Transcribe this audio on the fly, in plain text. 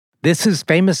This is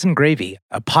Famous and Gravy,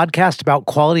 a podcast about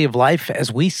quality of life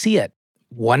as we see it,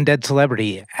 one dead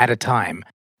celebrity at a time.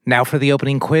 Now for the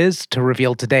opening quiz to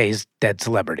reveal today's dead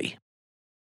celebrity.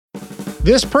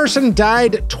 This person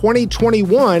died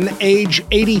 2021, age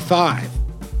 85.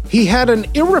 He had an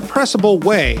irrepressible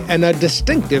way and a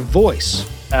distinctive voice.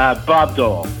 Bob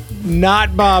Dole.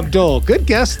 Not Bob Dole. Good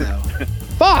guess, though.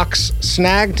 Fox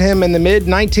snagged him in the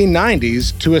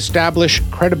mid-1990s to establish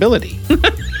credibility.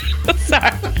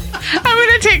 Sorry. I'm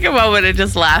going to take a moment and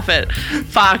just laugh at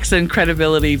Fox and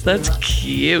credibility. That's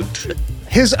cute.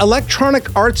 His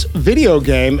Electronic Arts video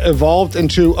game evolved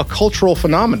into a cultural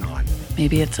phenomenon.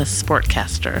 Maybe it's a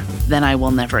sportcaster. Then I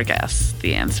will never guess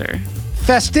the answer.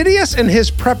 Fastidious in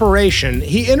his preparation,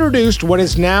 he introduced what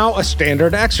is now a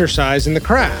standard exercise in the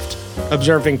craft.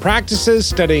 Observing practices,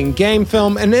 studying game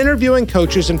film, and interviewing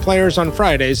coaches and players on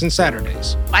Fridays and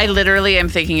Saturdays. I literally am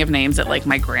thinking of names that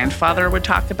my grandfather would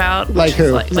talk about. Like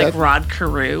who? Like Rod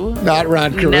Carew. Not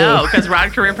Rod Carew. No, because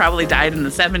Rod Carew probably died in the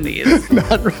 70s.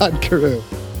 Not Rod Carew.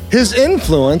 His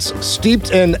influence,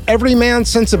 steeped in everyman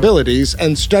sensibilities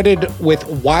and studied with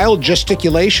wild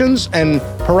gesticulations and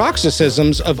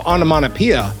paroxysms of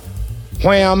onomatopoeia,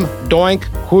 wham, doink,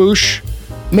 whoosh,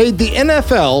 made the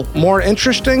NFL more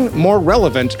interesting, more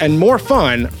relevant, and more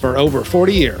fun for over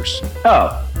 40 years.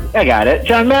 Oh, I got it.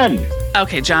 John Madden.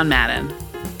 Okay, John Madden.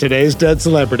 Today's dead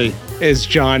celebrity is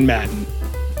John Madden.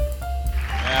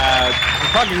 I'm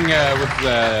talking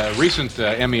with recent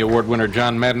Emmy Award winner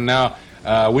John Madden now.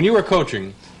 When you were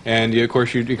coaching, and of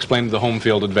course you explained the home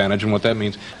field advantage and what that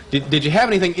means, did you have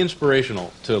anything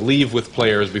inspirational to leave with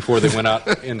players before they went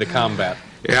out into combat?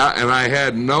 Yeah, and I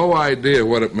had no idea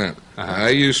what it meant. I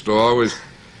used to always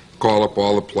call up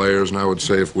all the players, and I would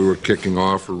say if we were kicking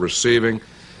off or receiving,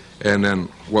 and then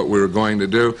what we were going to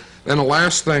do. Then the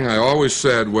last thing I always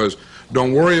said was,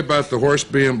 don't worry about the horse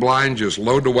being blind, just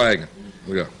load the wagon.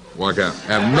 We go, walk out.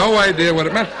 I have no idea what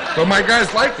it meant, but my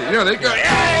guys liked it. They go,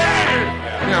 yeah!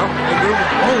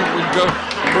 And we'd go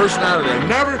burst out of there.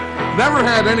 Never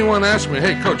had anyone ask me,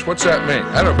 hey, coach, what's that mean?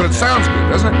 I don't, but it sounds good,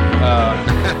 doesn't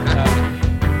it?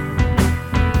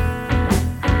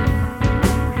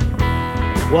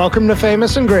 Welcome to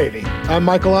Famous and Gravy. I'm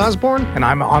Michael Osborne. And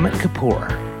I'm Amit Kapoor.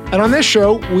 And on this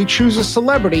show, we choose a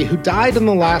celebrity who died in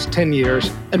the last 10 years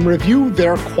and review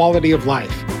their quality of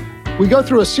life. We go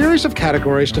through a series of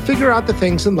categories to figure out the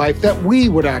things in life that we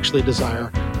would actually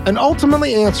desire and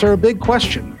ultimately answer a big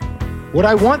question. Would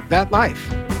I want that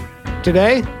life?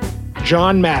 Today,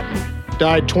 John Madden,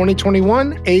 died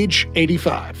 2021, age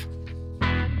 85.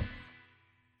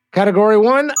 Category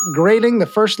 1, grading the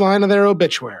first line of their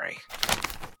obituary.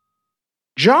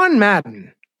 John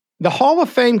Madden, the Hall of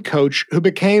Fame coach who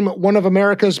became one of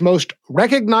America's most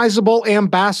recognizable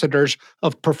ambassadors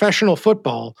of professional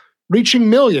football, reaching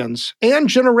millions and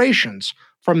generations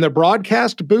from the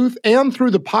broadcast booth and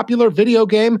through the popular video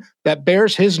game that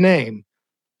bears his name,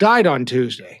 died on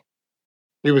Tuesday.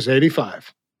 He was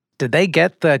 85. Did they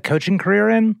get the coaching career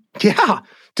in? Yeah,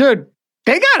 dude,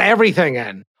 they got everything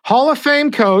in. Hall of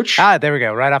Fame coach. There we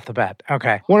go, right off the bat.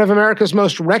 Okay. One of America's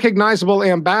most recognizable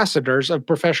ambassadors of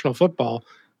professional football.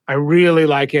 I really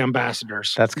like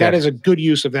ambassadors. That's good. That is a good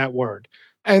use of that word.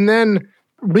 And then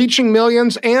reaching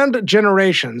millions and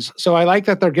generations. So I like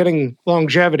that they're getting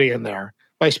longevity in there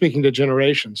by speaking to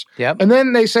generations. Yep. And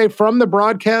then they say from the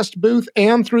broadcast booth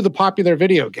and through the popular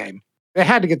video game. They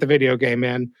had to get the video game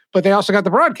in, but they also got the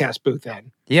broadcast booth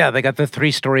in. Yeah, they got the 3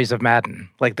 stories of Madden,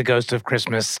 like the Ghost of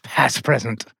Christmas, past,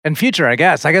 present, and future, I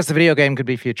guess. I guess the video game could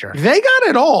be future. They got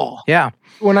it all. Yeah.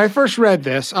 When I first read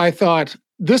this, I thought,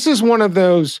 this is one of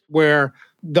those where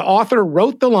the author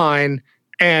wrote the line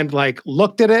and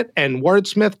looked at it and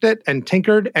wordsmithed it and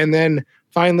tinkered and then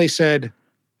finally said,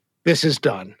 this is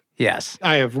done. Yes.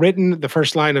 I have written the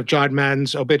first line of John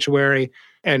Madden's obituary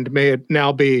and may it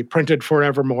now be printed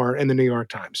forevermore in the New York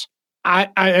Times.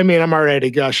 I mean, I'm already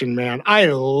gushing, man. I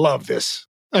love this.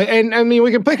 And I mean,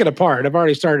 we can pick it apart. I've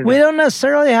already started. We don't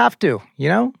necessarily have to,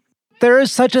 There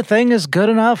is such a thing as good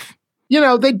enough.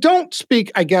 They don't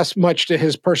speak, I guess, much to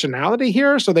his personality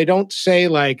here. So they don't say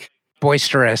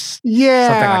boisterous. Yeah.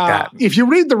 Something like that. If you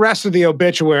read the rest of the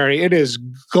obituary, it is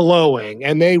glowing.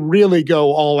 And they really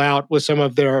go all out with some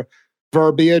of their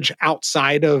verbiage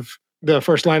outside of the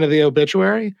first line of the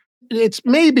obituary. It's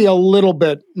maybe a little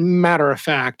bit matter of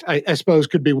fact, I suppose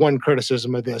could be one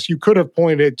criticism of this. You could have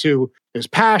pointed to his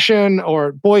passion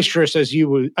or boisterous as you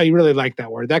would. I really like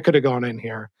that word. That could have gone in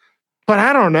here. But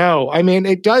I don't know. I mean,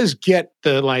 it does get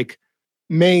the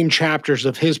main chapters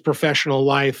of his professional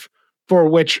life for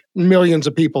which millions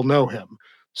of people know him.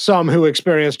 Some who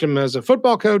experienced him as a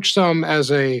football coach, some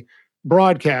as a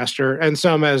broadcaster and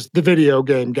some as the video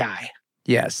game guy.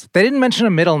 Yes. They didn't mention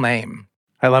a middle name.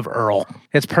 I love Earl.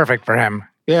 It's perfect for him.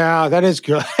 Yeah, that is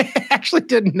good. I actually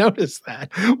didn't notice that.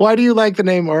 Why do you like the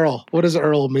name Earl? What does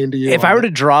Earl mean to you? If I were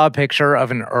to draw a picture of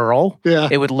an Earl,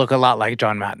 it would look a lot like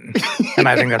John Madden. And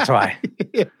I think that's why.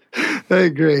 Yeah, I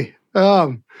agree.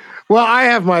 Well, I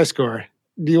have my score.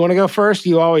 Do you want to go first?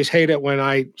 You always hate it when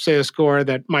I say a score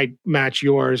that might match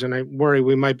yours, and I worry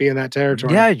we might be in that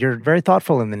territory. Yeah, you're very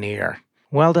thoughtful in the new year.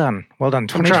 Well done. Well done.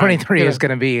 2023 is going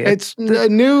to be... It's a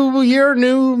new year,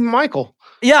 new Michael.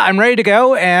 Yeah, I'm ready to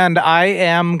go, and I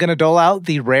am going to dole out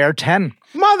the rare 10.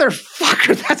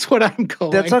 Motherfucker, that's what I'm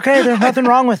going. That's okay. There's nothing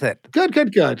wrong with it. Good.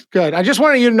 I just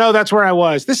wanted you to know that's where I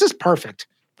was. This is perfect.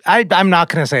 I'm not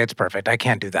going to say it's perfect. I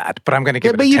can't do that, but I'm going to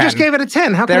give it a 10. But you just gave it a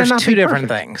 10. How can There's it not two be different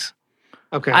perfect? things.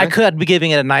 Okay. I could be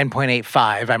giving it a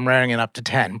 9.85. I'm rounding it up to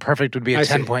 10. Perfect would be a I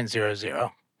see.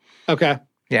 10.00. Okay.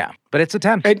 Yeah, but it's a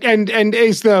 10. And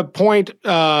is the point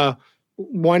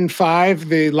 1.5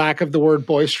 the lack of the word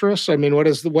boisterous? I mean, what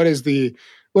is the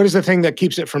thing that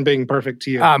keeps it from being perfect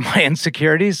to you? My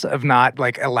insecurities of not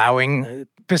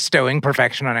bestowing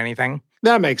perfection on anything.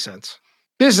 That makes sense.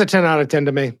 This is a 10 out of 10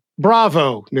 to me.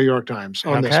 Bravo, New York Times,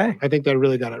 on this one. I think they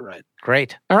really got it right.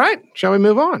 Great. All right. Shall we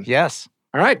move on? Yes.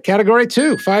 All right. Category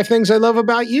 2, 5 things I love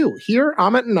about you. Here,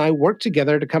 Amit and I work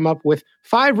together to come up with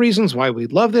 5 reasons why we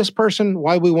love this person,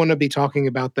 why we want to be talking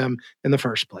about them in the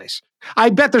first place. I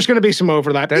bet there's going to be some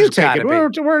overlap. You take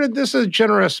it. This is a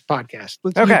generous podcast.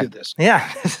 You do this. Yeah,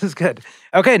 this is good.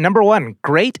 Okay, number 1,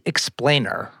 great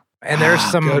explainer. And there's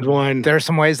some good one. There's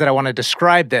some ways that I want to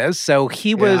describe this. So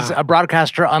he was a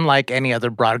broadcaster unlike any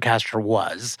other broadcaster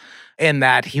was, in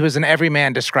that he was an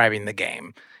everyman describing the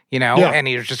game. And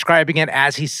he was describing it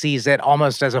as he sees it,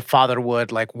 almost as a father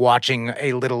would, like watching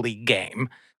a Little League game.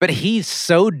 But he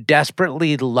so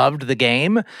desperately loved the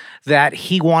game that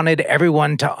he wanted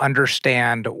everyone to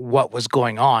understand what was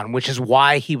going on, which is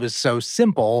why he was so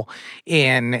simple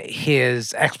in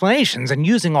his explanations and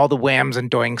using all the whams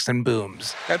and doinks and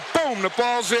booms. And boom, the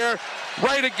ball's there,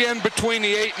 right again between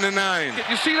the 8 and the 9.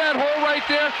 You see that hole right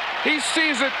there? He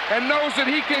sees it and knows that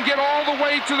he can get all the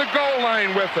way to the goal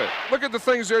line with it. Look at the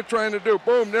things they're trying to do.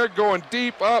 Boom, they're going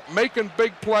deep up, making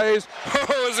big plays.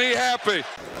 Oh, is he happy?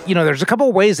 There's a couple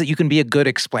of ways that you can be a good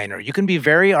explainer. You can be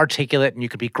very articulate and you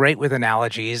can be great with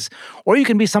analogies, or you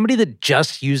can be somebody that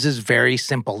just uses very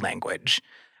simple language.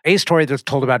 A story that's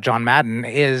told about John Madden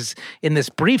is in this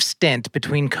brief stint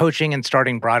between coaching and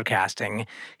starting broadcasting,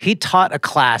 he taught a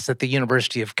class at the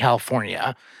University of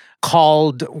California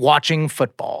called Watching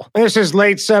Football. This is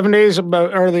late 70s,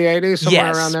 about early 80s,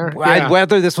 somewhere around there? Yeah.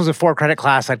 Whether this was a 4-credit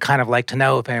class, I'd kind of like to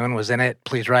know. If anyone was in it,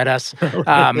 please write us.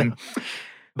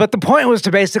 But the point was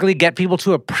to basically get people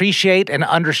to appreciate and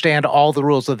understand all the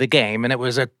rules of the game. And it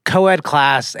was a co-ed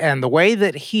class. And the way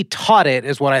that he taught it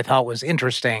is what I thought was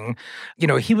interesting.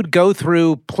 He would go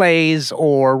through plays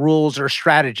or rules or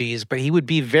strategies, but he would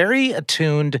be very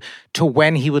attuned to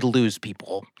when he would lose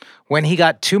people, when he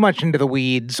got too much into the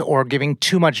weeds or giving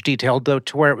too much detail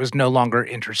to where it was no longer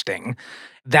interesting.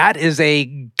 That is a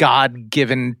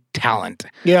God-given talent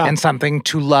and something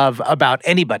to love about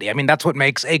anybody. I mean, that's what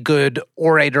makes a good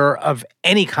orator of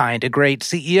any kind, a great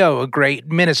CEO, a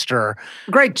great minister.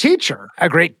 A great teacher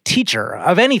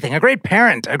of anything, a great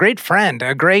parent, a great friend,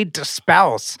 a great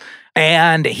spouse.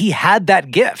 And he had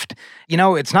that gift.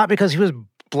 It's not because he was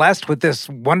blessed with this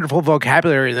wonderful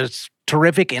vocabulary, this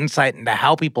terrific insight into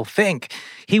how people think.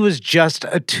 He was just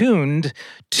attuned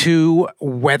to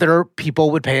whether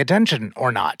people would pay attention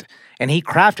or not. And he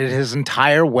crafted his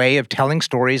entire way of telling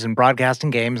stories and broadcasting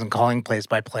games and calling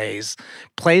plays-by-plays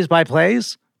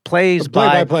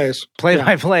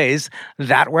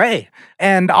that way.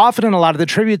 And often in a lot of the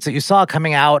tributes that you saw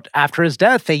coming out after his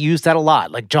death, they used that a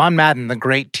lot. Like John Madden, the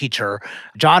great teacher.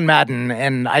 John Madden,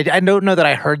 and I don't know that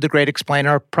I heard the great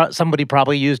explainer. Somebody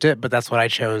probably used it, but that's what I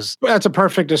chose. That's a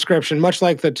perfect description. Much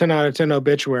like the 10 out of 10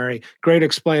 obituary, great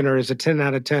explainer is a 10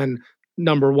 out of 10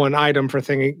 number 1 item for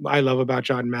thing I love about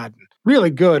John Madden.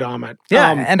 Really good, Amit.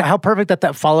 Yeah, and how perfect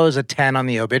that follows a 10 on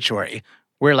the obituary.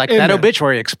 Where that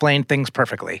obituary explained things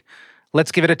perfectly.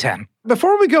 Let's give it a 10.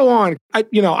 Before we go on, I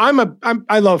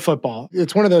love football.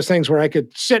 It's one of those things where I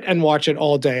could sit and watch it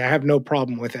all day. I have no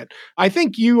problem with it. I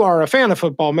think you are a fan of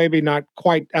football, maybe not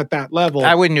quite at that level.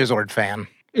 I wouldn't use the word fan.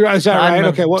 Is that right?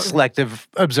 Okay. Well, selective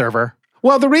observer.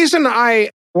 Well, the reason I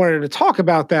wanted to talk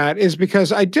about that is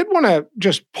because I did want to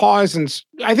just pause and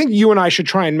I think you and I should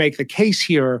try and make the case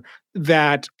here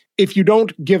that if you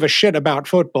don't give a shit about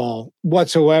football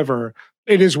whatsoever,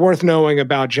 it is worth knowing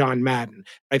about John Madden.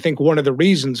 I think one of the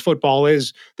reasons football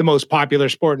is the most popular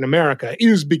sport in America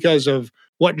is because of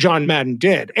what John Madden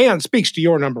did and speaks to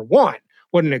your number one,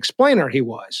 what an explainer he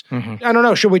was. Mm-hmm. I don't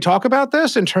know. Should we talk about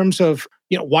this in terms of,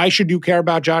 why should you care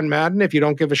about John Madden if you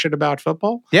don't give a shit about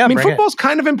football? Yeah, I mean, bring it. football's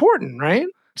kind of important, right?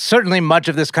 Certainly much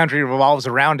of this country revolves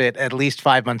around it at least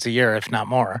 5 months a year, if not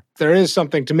more. There is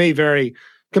something to me very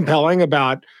compelling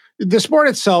about the sport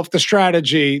itself, the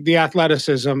strategy, the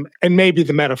athleticism, and maybe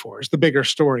the metaphors, the bigger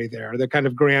story there, the kind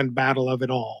of grand battle of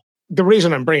it all. The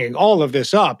reason I'm bringing all of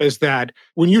this up is that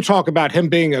when you talk about him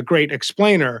being a great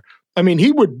explainer, I mean,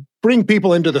 he would bring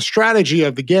people into the strategy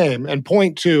of the game and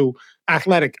point to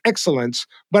athletic excellence.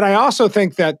 But I also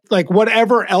think that, like,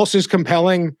 whatever else is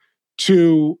compelling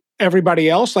to everybody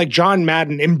else, like John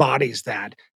Madden embodies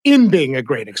that in being a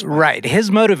great explainer. Right. His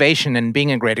motivation in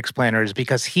being a great explainer is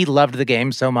because he loved the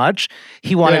game so much.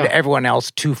 He wanted everyone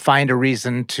else to find a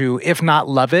reason to, if not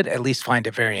love it, at least find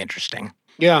it very interesting.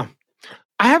 Yeah.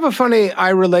 I have a funny, I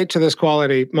relate to this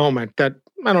quality moment that,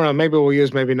 I don't know, maybe we'll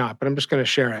use, maybe not, but I'm just going to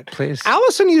share it. Please.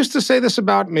 Allison used to say this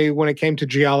about me when it came to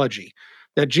geology,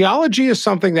 that geology is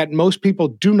something that most people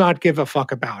do not give a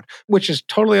fuck about, which is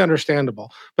totally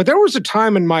understandable. But there was a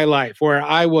time in my life where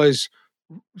I was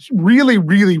really,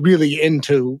 really, really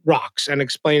into rocks and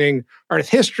explaining Earth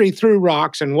history through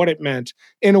rocks and what it meant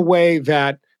in a way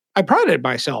that I prided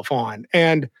myself on.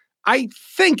 And I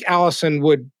think Allison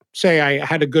would say I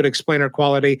had a good explainer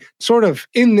quality, sort of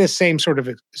in this same sort of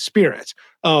spirit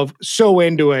of so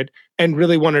into it and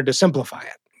really wanted to simplify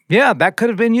it. Yeah, that could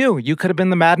have been you. You could have been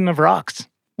the Madden of rocks.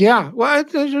 Yeah, well,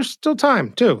 there's still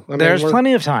time, too. I mean, There's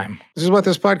plenty of time. This is what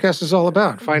this podcast is all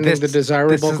about, finding the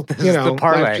desirable, this is the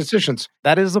parlay. life decisions.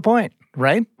 That is the point,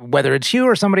 right? Whether it's you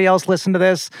or somebody else listen to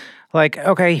this, like,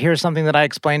 okay, here's something that I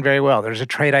explained very well. There's a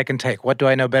trait I can take. What do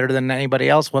I know better than anybody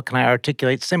else? What can I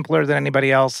articulate simpler than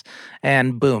anybody else?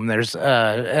 And boom, there's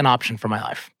an option for my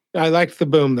life. I liked the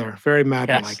boom there. Very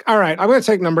Madden-like. Yes. All right, I'm going to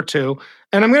take number 2,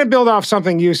 and I'm going to build off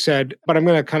something you said, but I'm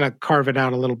going to kind of carve it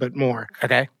out a little bit more.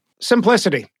 Okay.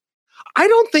 Simplicity. I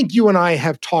don't think you and I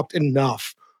have talked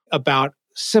enough about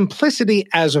simplicity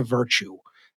as a virtue.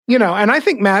 And I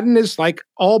think Madden is like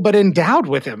all but endowed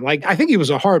with him. Like, I think he was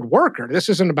a hard worker. This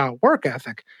isn't about work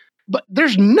ethic. But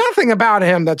there's nothing about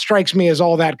him that strikes me as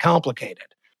all that complicated.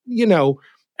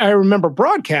 I remember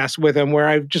broadcasts with him where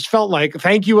I just felt like,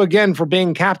 thank you again for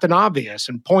being Captain Obvious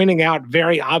and pointing out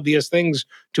very obvious things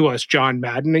to us, John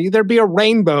Madden. There'd be a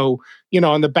rainbow,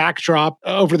 on the backdrop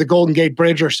over the Golden Gate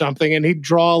Bridge or something, and he'd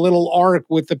draw a little arc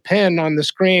with the pen on the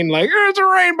screen, like, there's a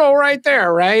rainbow right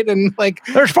there, right? And like,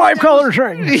 there's 5 colors,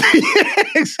 right? Yeah,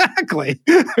 exactly.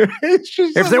 It's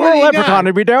just, if there were a leprechaun,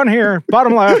 it'd be down here,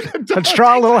 bottom left. Let's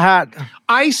draw a little hat.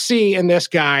 I see in this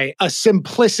guy a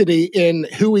simplicity in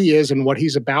who he is and what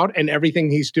he's about and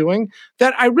everything he's doing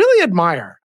that I really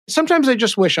admire. Sometimes I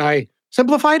just wish I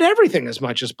simplified everything as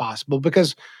much as possible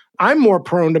because I'm more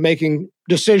prone to making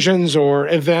decisions or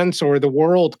events or the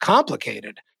world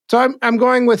complicated. So I'm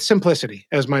going with simplicity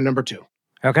as my number 2.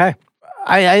 Okay.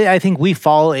 I think we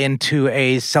fall into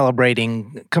a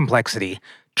celebrating complexity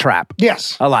trap.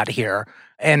 Yes. A lot here.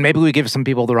 And maybe we give some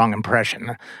people the wrong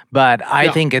impression. But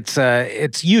I think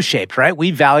it's U-shaped, right?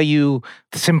 We value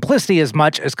simplicity as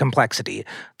much as complexity.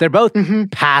 They're both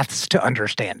paths to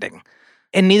understanding.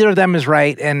 And neither of them is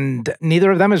right and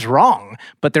neither of them is wrong,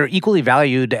 but they're equally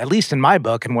valued, at least in my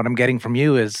book, and what I'm getting from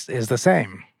you is the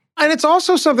same. And it's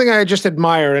also something I just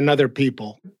admire in other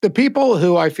people. The people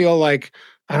who I feel like,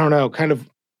 I don't know, kind of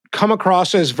come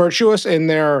across as virtuous in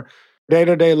their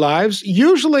day-to-day lives,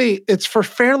 usually it's for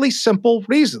fairly simple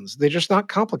reasons. They're just not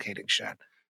complicating shit.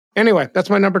 Anyway, that's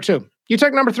my number 2. You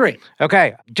take number 3.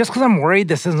 Okay. Just because I'm worried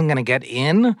this isn't going to get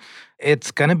in,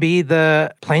 it's going to be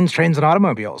the planes, trains, and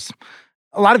automobiles.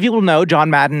 A lot of people know John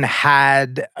Madden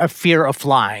had a fear of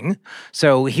flying.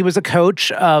 So he was a coach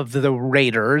of the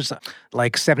Raiders,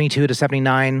 like 72 to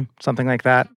 79, something like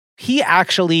that. He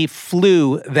actually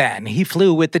flew then. He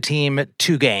flew with the team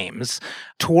 2 games.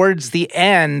 Towards the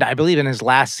end, I believe in his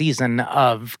last season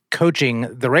of coaching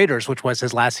the Raiders, which was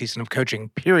his last season of coaching,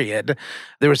 period,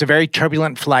 there was a very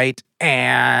turbulent flight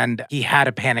and he had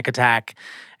a panic attack.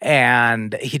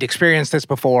 And he'd experienced this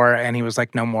before and he was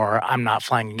like, no more, I'm not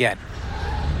flying again.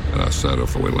 And I said,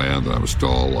 if we land and I'm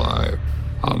still alive,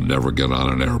 I'll never get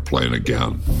on an airplane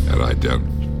again. And I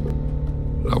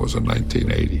didn't. That was in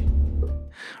 1980.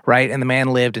 Right? And the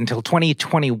man lived until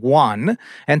 2021.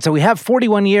 And so we have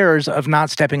 41 years of not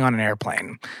stepping on an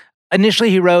airplane. Initially,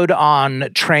 he rode on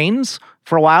trains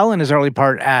for a while in his early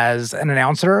part as an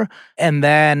announcer. And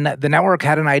then the network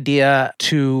had an idea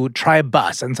to try a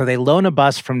bus. And so they loan a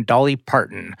bus from Dolly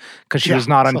Parton because she was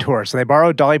not on tour. So they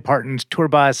borrowed Dolly Parton's tour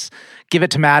bus, give it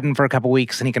to Madden for a couple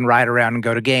weeks, and he can ride around and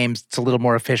go to games. It's a little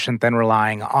more efficient than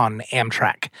relying on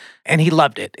Amtrak. And he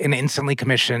loved it and instantly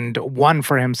commissioned one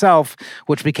for himself,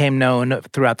 which became known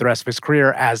throughout the rest of his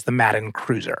career as the Madden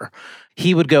Cruiser.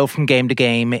 He would go from game to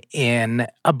game in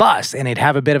a bus, and he'd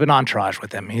have a bit of an entourage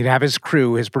with him. He'd have his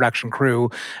crew, his production crew.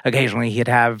 Occasionally, he'd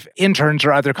have interns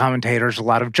or other commentators. A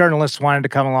lot of journalists wanted to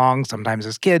come along. Sometimes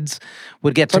his kids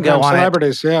would get to go on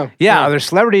celebrities, it. Yeah, other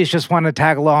celebrities just wanted to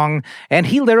tag along. And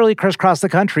he literally crisscrossed the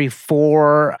country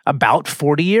for about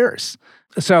 40 years.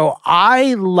 So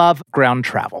I love ground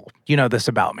travel. You know this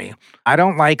about me. I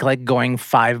don't like going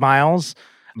 5 miles,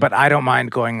 but I don't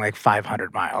mind going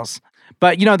 500 miles.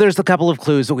 But, there's a couple of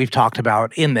clues that we've talked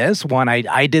about in this. One,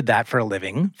 I did that for a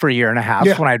living for a year and a half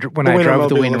when I drove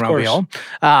the Wienermobile.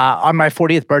 On my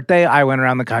 40th birthday, I went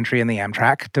around the country in the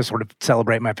Amtrak to sort of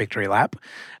celebrate my victory lap.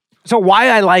 So why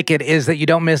I like it is that you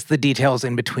don't miss the details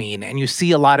in between, and you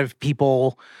see a lot of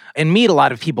people and meet a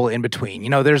lot of people in between.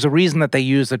 There's a reason that they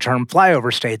use the term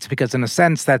flyover states, because in a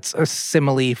sense, that's a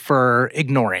simile for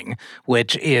ignoring,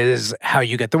 which is how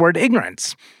you get the word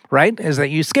ignorance, right? Is that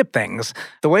you skip things.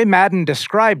 The way Madden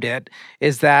described it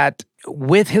is that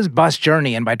with his bus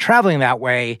journey and by traveling that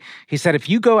way, he said, if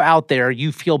you go out there,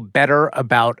 you feel better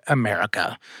about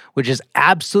America, which is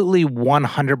absolutely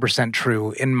 100%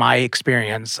 true in my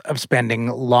experience of spending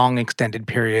long extended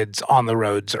periods on the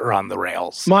roads or on the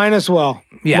rails. Mine as well.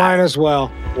 Yeah. Mine as well.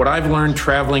 What I've learned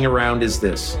traveling around is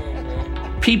this.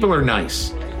 People are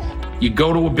nice. You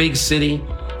go to a big city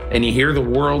and you hear the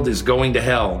world is going to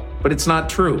hell, but it's not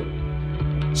true.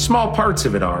 Small parts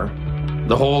of it are.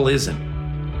 The whole isn't.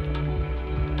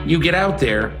 You get out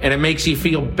there, and it makes you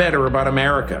feel better about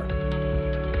America.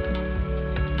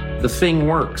 The thing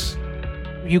works.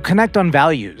 You connect on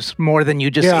values more than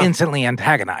you just instantly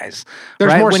antagonize.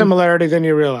 There's more similarity than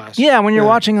you realize. Yeah, when you're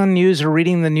watching on news or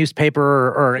reading the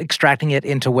newspaper or extracting it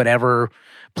into whatever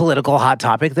political hot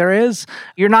topic there is,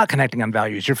 you're not connecting on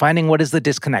values. You're finding what is the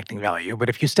disconnecting value. But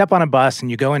if you step on a bus and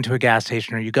you go into a gas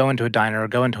station or you go into a diner or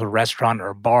go into a restaurant or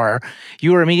a bar,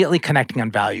 you are immediately connecting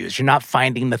on values. You're not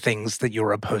finding the things that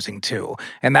you're opposing to.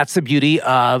 And that's the beauty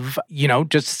of,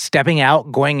 just stepping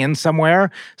out, going in somewhere,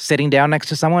 sitting down next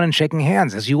to someone and shaking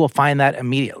hands, as you will find that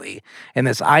immediately. And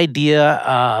this idea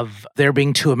of there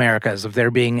being two Americas, of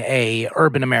there being a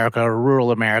urban America or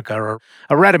rural America or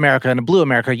a red America and a blue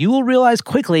America, you will realize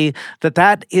quickly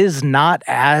that is not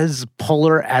as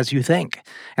polar as you think.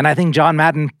 And I think John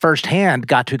Madden firsthand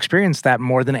got to experience that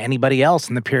more than anybody else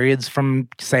in the periods from,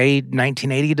 say,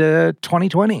 1980 to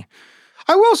 2020.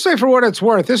 I will say, for what it's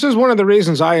worth, this is one of the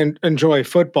reasons I enjoy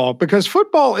football, because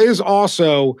football is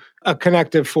also a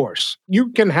connective force. You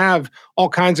can have all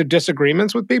kinds of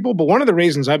disagreements with people, but one of the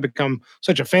reasons I've become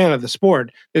such a fan of the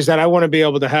sport is that I want to be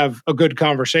able to have a good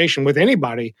conversation with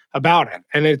anybody about it.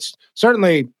 And it's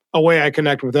certainly a way I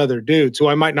connect with other dudes who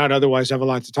I might not otherwise have a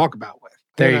lot to talk about with.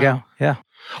 There you go. Yeah.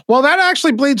 Well, that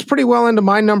actually bleeds pretty well into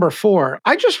my number 4.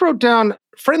 I just wrote down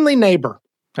friendly neighbor.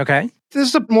 Okay.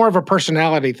 This is more of a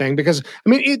personality thing because,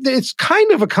 it's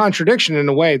kind of a contradiction in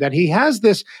a way that he has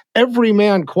this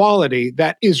everyman quality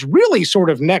that is really sort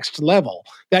of next level,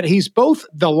 that he's both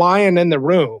the lion in the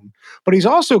room, but he's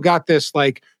also got this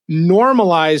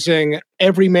normalizing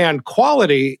everyman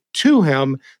quality to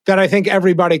him that I think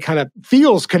everybody kind of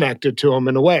feels connected to him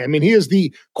in a way. He is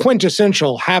the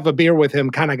quintessential have a beer with him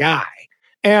kind of guy.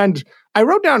 And I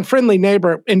wrote down friendly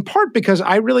neighbor in part because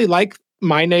I really like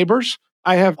my neighbors.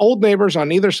 I have old neighbors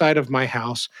on either side of my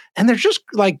house, and they're just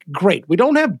great. We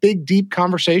don't have big, deep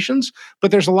conversations, but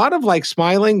there's a lot of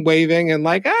smiling, waving, and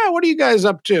what are you guys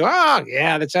up to? Oh,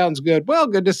 yeah, that sounds good. Well,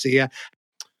 good to see you.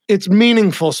 It's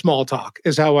meaningful small talk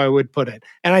is how I would put it.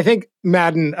 And I think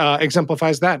Madden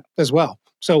exemplifies that as well.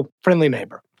 So friendly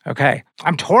neighbor. Okay.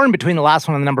 I'm torn between the last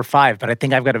one and the number 5, but I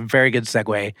think I've got a very good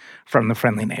segue from the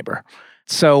friendly neighbor.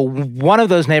 So one of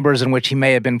those neighbors in which he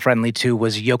may have been friendly to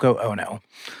was Yoko Ono.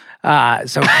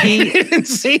 So he I didn't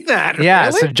see that. Yeah,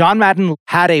 really? So John Madden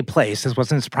had a place. This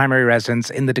wasn't his primary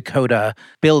residence in the Dakota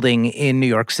building in New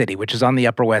York City, which is on the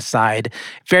Upper West Side.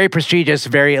 Very prestigious,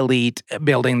 very elite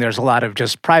building. There's a lot of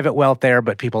just private wealth there,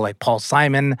 but people like Paul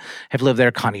Simon have lived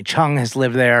there. Connie Chung has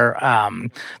lived there.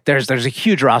 There's a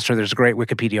huge roster. There's a great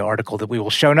Wikipedia article that we will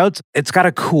show notes. It's got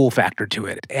a cool factor to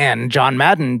it. And John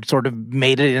Madden sort of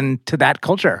made it into that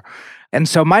culture. And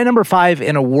so my number 5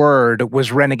 in a word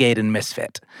was renegade and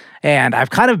misfit. And I've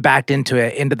kind of backed into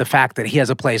the fact that he has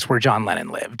a place where John Lennon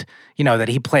lived, that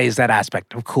he plays that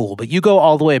aspect of cool. But you go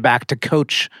all the way back to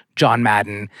Coach John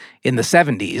Madden in the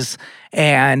 70s.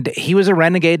 And he was a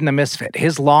renegade and a misfit.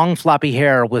 His long, floppy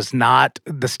hair was not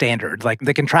the standard. Like,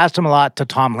 they contrast him a lot to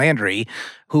Tom Landry,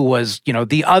 who was, one of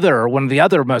the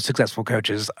other most successful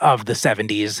coaches of the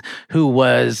 70s, who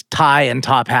was tie and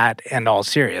top hat and all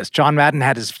serious. John Madden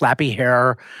had his flappy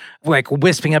hair, like,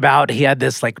 wisping about. He had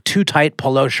this, like, too tight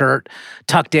polo shirt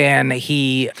tucked in.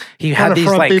 He had these,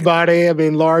 frumpy like, body. I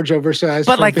mean, large, oversized.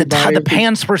 but like the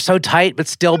pants were so tight, but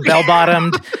still bell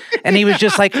bottomed, and he was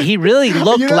just like he really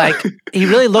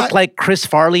looked like Chris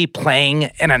Farley playing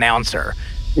an announcer.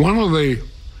 One of the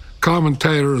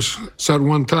commentators said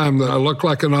one time that I looked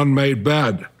like an unmade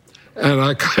bed. And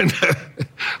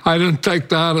I didn't take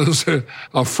that as an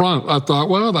affront. I thought,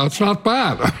 well, that's not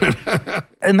bad.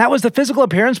 And that was the physical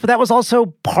appearance, but that was also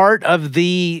part of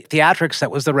the theatrics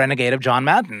that was the renegade of John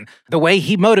Madden. The way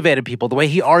he motivated people, the way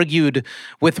he argued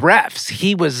with refs.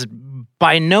 He was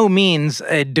by no means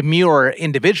a demure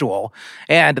individual.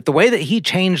 And the way that he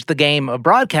changed the game of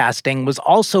broadcasting was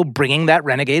also bringing that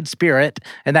renegade spirit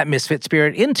and that misfit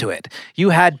spirit into it. You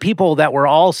had people that were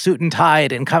all suit and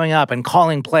tied and coming up and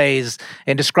calling plays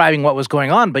and describing what was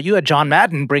going on, but you had John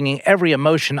Madden bringing every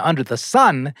emotion under the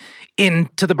sun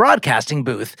into the broadcasting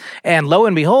booth. And lo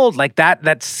and behold, like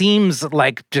that seems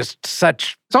like just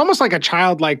such... It's almost like a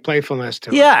childlike playfulness to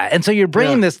it. Yeah, and so you're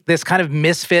bringing this kind of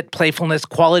misfit playfulness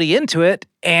quality into it,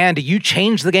 and you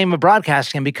change the game of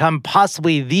broadcasting and become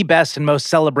possibly the best and most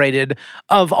celebrated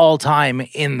of all time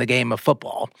in the game of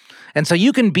football. And so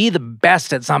you can be the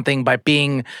best at something by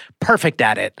being perfect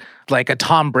at it, like a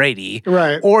Tom Brady.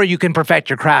 Right. Or you can perfect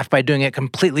your craft by doing it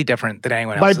completely different than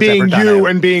anyone else by has being ever done you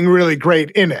it. And being really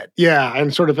great in it. Yeah,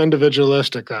 and sort of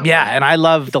individualistic. Yeah, and I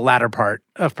love the latter part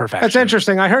of perfection. That's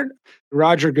interesting. I heard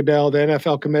Roger Goodell, the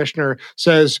NFL commissioner,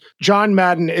 says John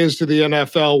Madden is to the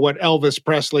NFL what Elvis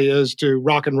Presley is to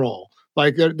rock and roll.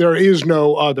 Like, there is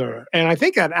no other. And I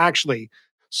think that actually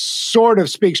sort of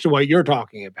speaks to what you're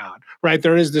talking about, right?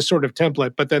 There is this sort of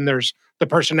template, but then there's the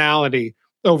personality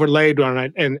overlaid on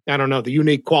it and, I don't know, the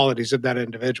unique qualities of that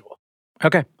individual.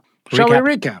 Okay. Shall we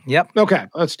recap? Yep. Okay,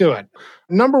 let's do it.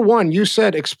 Number 1, you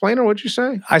said explainer. What'd you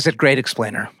say? I said great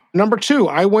explainer. Number 2,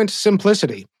 I went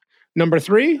simplicity. Number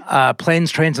 3?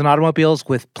 Planes, trains, and automobiles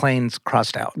with planes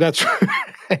crossed out. That's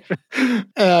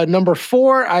right. Number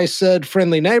 4, I said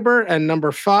friendly neighbor. And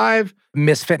number 5?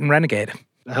 Misfit and renegade.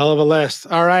 A hell of a list.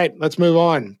 All right, let's move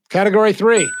on. Category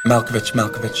 3.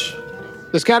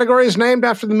 Malkovich. This category is named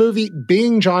after the movie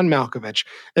Being John Malkovich,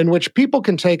 in which people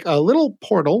can take a little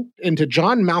portal into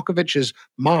John Malkovich's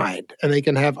mind, and they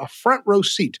can have a front row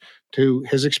seat to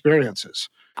his experiences.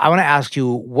 I want to ask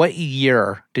you, what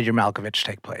year did your Malkovich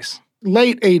take place?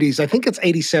 Late 80s. I think it's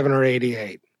 87 or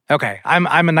 88. Okay, I'm a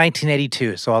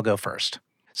 1982, so I'll go first.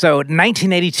 So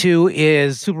 1982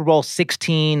 is Super Bowl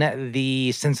 16,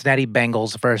 the Cincinnati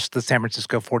Bengals versus the San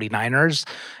Francisco 49ers.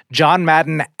 John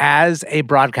Madden, as a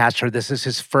broadcaster, this is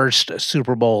his first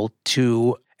Super Bowl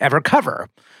to ever cover.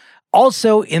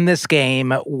 Also in this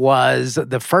game was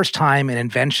the first time an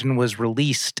invention was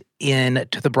released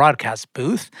into the broadcast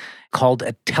booth called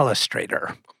a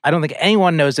telestrator. I don't think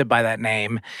anyone knows it by that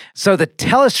name. So the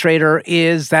telestrator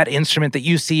is that instrument that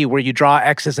you see where you draw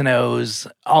X's and O's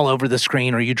all over the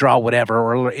screen, or you draw whatever,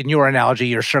 or in your analogy,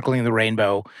 you're circling the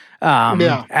rainbow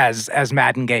as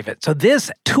Madden gave it. So this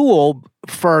tool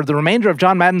for the remainder of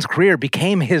John Madden's career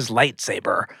became his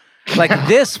lightsaber. Like,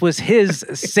 this was his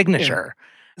signature.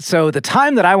 So the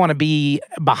time that I want to be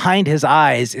behind his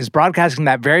eyes is broadcasting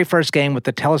that very first game with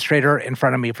the telestrator in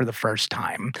front of me for the first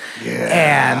time.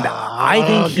 Yeah. And I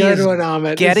think he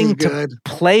is getting to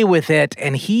play with it,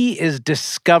 and he is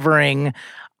discovering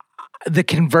the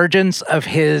convergence of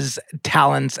his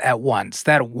talents at once.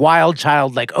 That wild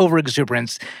child, like,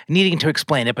 overexuberance, needing to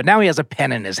explain it, but now he has a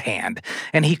pen in his hand,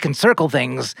 and he can circle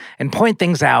things and point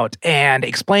things out and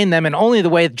explain them in only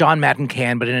the way that John Madden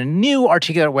can, but in a new,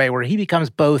 articulate way where he becomes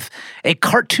both a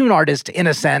cartoon artist, in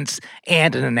a sense,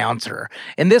 and an announcer.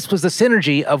 And this was the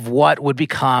synergy of what would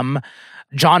become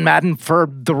John Madden for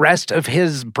the rest of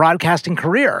his broadcasting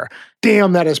career.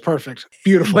 Damn, that is perfect.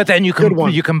 Beautiful. But then you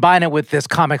combine it with this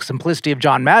comic simplicity of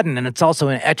John Madden, and it's also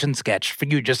an etch and sketch for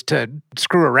you just to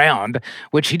screw around,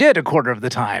 which he did a quarter of the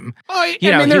time. I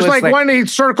mean, there's like when he'd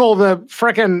circle the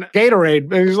frickin'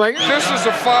 Gatorade, and he's like, This is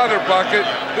a father bucket,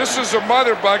 this is a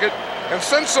mother bucket, and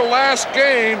since the last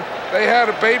game, they had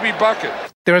a baby bucket.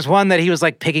 There was one that he was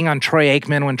like picking on Troy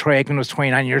Aikman when Troy Aikman was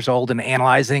 29 years old and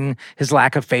analyzing his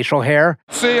lack of facial hair.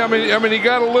 See, I mean, he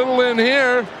got a little in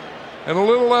here and a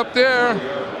little up there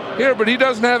here, but he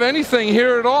doesn't have anything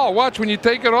here at all. Watch, when you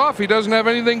take it off, he doesn't have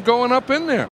anything going up in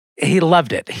there. He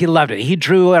loved it. He loved it. He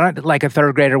drew like a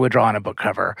third grader would draw on a book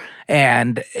cover.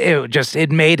 And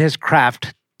it made his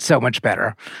craft so much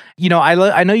better.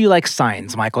 I know you like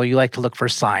signs, Michael. You like to look for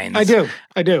signs.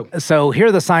 I do. So here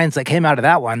are the signs that came out of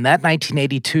that one. That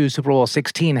 1982 Super Bowl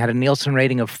 16 had a Nielsen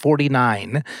rating of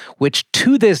 49, which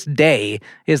to this day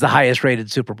is the highest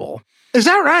rated Super Bowl. Is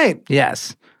that right?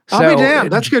 Yes. I'll be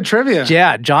damned. That's good trivia.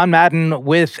 Yeah, John Madden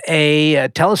with a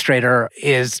telestrator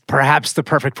is perhaps the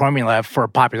perfect formula for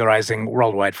popularizing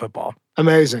worldwide football.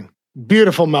 Amazing.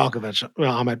 Beautiful Malkovich.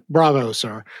 Well, Ahmed, bravo,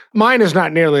 sir. Mine is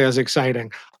not nearly as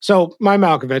exciting. So my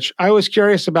Malkovich, I was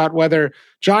curious about whether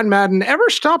John Madden ever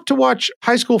stopped to watch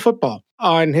high school football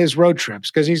on his road trips,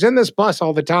 because he's in this bus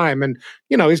all the time and,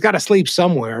 he's got to sleep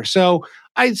somewhere. So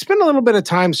I spent a little bit of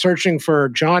time searching for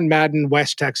John Madden,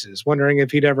 West Texas, wondering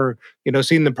if he'd ever,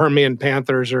 seen the Permian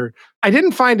Panthers, or I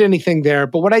didn't find anything there.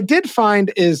 But what I did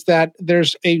find is that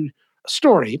there's a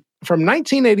story from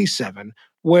 1987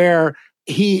 where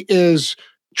he is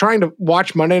trying to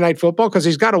watch Monday Night Football because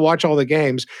he's got to watch all the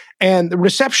games, and the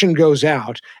reception goes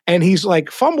out and he's like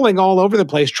fumbling all over the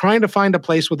place trying to find a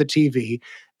place with a TV,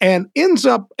 and ends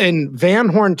up in Van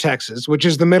Horn, Texas, which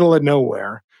is the middle of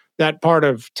nowhere, that part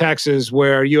of Texas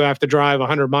where you have to drive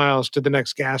 100 miles to the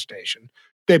next gas station.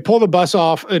 They pull the bus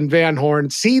off in Van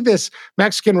Horn, see this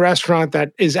Mexican restaurant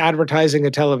that is advertising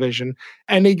a television,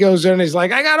 and he goes in and he's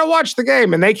like, I got to watch the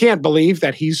game. And they can't believe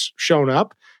that he's shown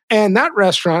up. And that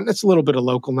restaurant, it's a little bit of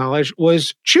local knowledge,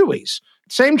 was Chuy's.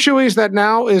 Same Chuy's that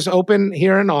now is open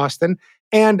here in Austin.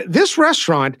 And this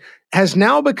restaurant has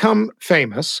now become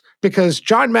famous because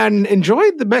John Madden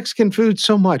enjoyed the Mexican food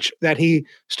so much that he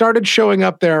started showing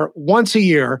up there once a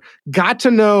year, got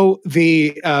to know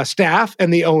the staff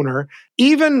and the owner,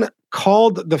 even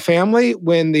called the family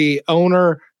when the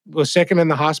owner was sick and in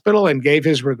the hospital and gave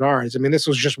his regards. I mean, this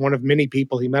was just one of many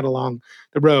people he met along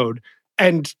the road.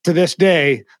 And to this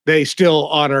day, they still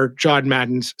honor John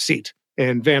Madden's seat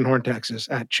in Van Horn, Texas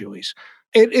at Chuy's.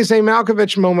 It is a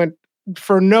Malkovich moment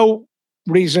for no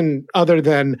reason other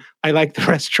than I like the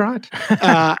restaurant.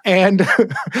 And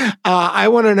I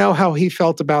want to know how he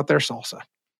felt about their salsa.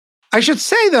 I should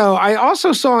say, though, I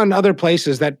also saw in other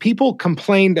places that people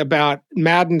complained about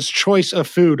Madden's choice of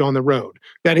food on the road,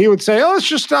 that he would say, let's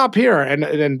just stop here.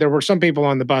 And there were some people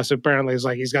on the bus, apparently, it's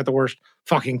like, he's got the worst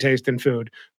fucking taste in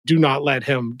food. Do not let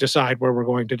him decide where we're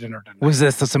going to dinner tonight. Was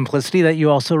this the simplicity that you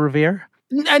also revere?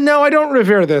 No, I don't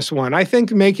revere this one. I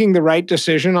think making the right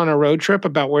decision on a road trip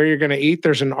about where you're going to eat,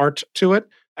 there's an art to it.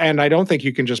 And I don't think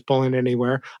you can just pull in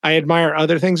anywhere. I admire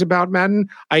other things about Madden.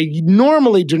 I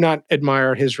normally do not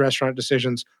admire his restaurant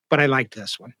decisions, but I like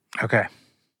this one. Okay.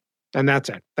 And that's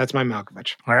it. That's my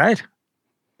Malkovich. All right.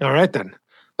 All right, then.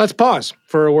 Let's pause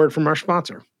for a word from our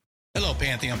sponsor. Hello,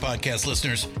 Pantheon podcast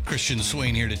listeners. Christian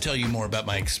Swain here to tell you more about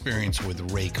my experience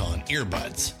with Raycon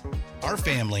earbuds. Our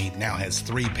family now has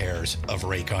 3 pairs of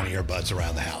Raycon earbuds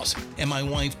around the house, and my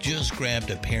wife just grabbed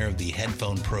a pair of the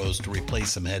Headphone Pros to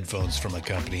replace some headphones from a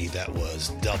company that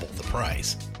was double the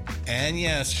price. And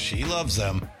yes, she loves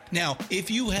them. Now, if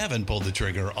you haven't pulled the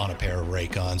trigger on a pair of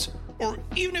Raycons, or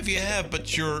even if you have,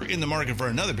 but you're in the market for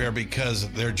another pair because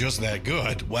they're just that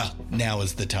good, well, now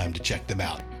is the time to check them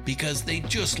out, because they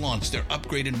just launched their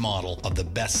upgraded model of the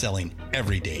best-selling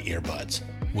everyday earbuds.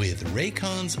 With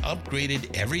Raycon's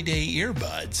upgraded everyday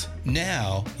earbuds,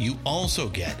 now you also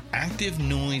get active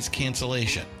noise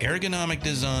cancellation, ergonomic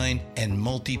design, and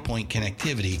multi-point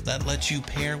connectivity that lets you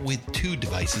pair with 2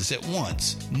 devices at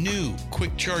once. New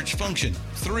quick charge function,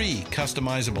 3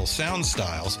 customizable sound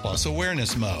styles, plus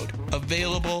awareness mode.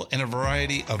 Available in a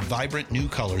variety of vibrant new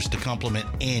colors to complement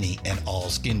any and all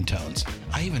skin tones.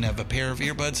 I even have a pair of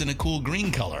earbuds in a cool green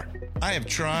color. I have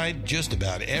tried just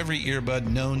about every earbud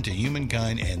known to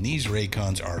humankind, and these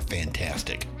Raycons are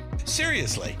fantastic.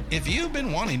 Seriously, if you've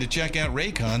been wanting to check out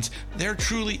Raycons, there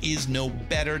truly is no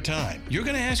better time. You're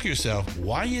going to ask yourself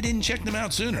why you didn't check them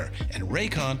out sooner, and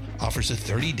Raycon offers a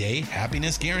 30-day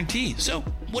happiness guarantee. So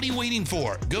what are you waiting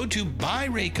for? Go to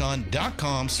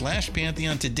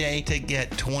buyraycon.com/Pantheon today to get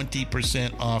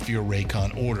 20% off your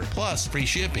Raycon order, plus free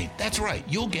shipping. That's right,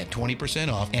 you'll get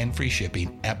 20% off and free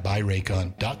shipping at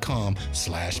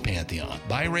buyraycon.com/Pantheon.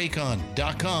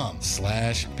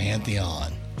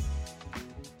 buyraycon.com/Pantheon.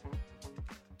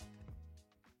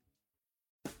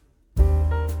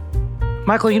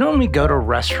 Michael, you know when we go to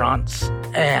restaurants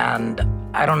and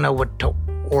I don't know what to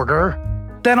order?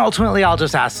 Then ultimately I'll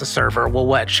just ask the server, well,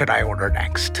 what should I order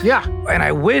next? Yeah. And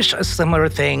I wish a similar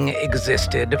thing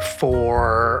existed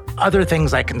for other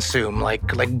things I consume, like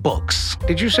books.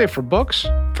 Did you say for books?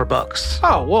 For books.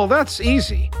 Oh, well, that's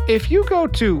easy. If you go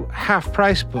to Half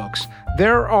Price Books,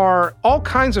 there are all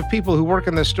kinds of people who work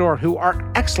in this store who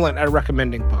are excellent at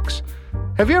recommending books.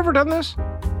 Have you ever done this?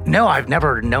 No, I've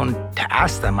never known to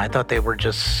ask them. I thought they were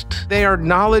just... They are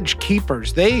knowledge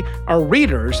keepers. They are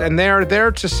readers, and they are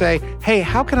there to say, hey,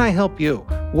 how can I help you?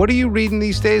 What are you reading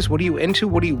these days? What are you into?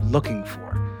 What are you looking for?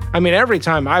 I mean, every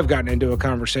time I've gotten into a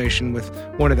conversation with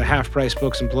one of the Half Price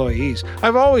Books employees,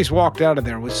 I've always walked out of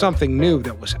there with something new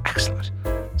that was excellent.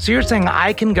 So you're saying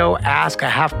I can go ask a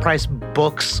Half Price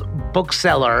Books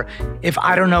bookseller if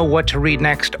I don't know what to read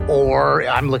next or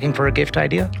I'm looking for a gift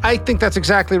idea? I think that's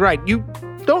exactly right. You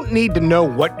don't need to know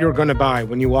what you're going to buy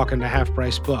when you walk into Half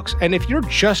Price Books. And if you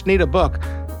just need a book,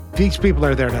 these people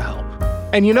are there to help.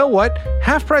 And you know what?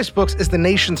 Half Price Books is the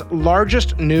nation's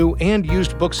largest new and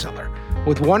used bookseller,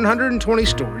 with 120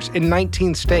 stores in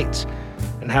 19 states.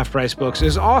 And Half Price Books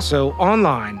is also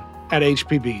online at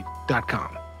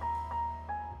hpb.com.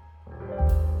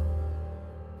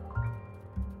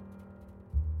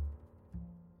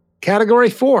 Category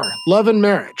 4, love and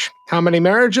marriage. How many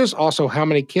marriages? Also, how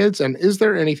many kids? And is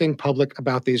there anything public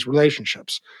about these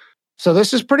relationships? So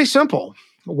this is pretty simple.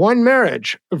 One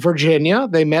marriage, Virginia.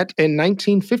 They met in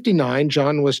 1959.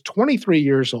 John was 23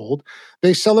 years old.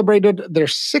 They celebrated their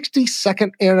 62nd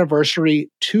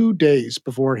anniversary 2 days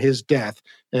before his death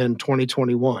in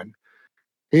 2021.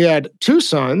 He had 2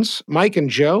 sons, Mike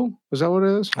and Joe. Was that what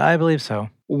it is? I believe so.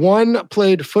 One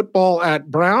played football at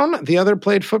Brown. The other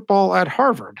played football at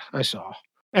Harvard, I saw.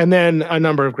 And then a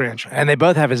number of grandchildren. And they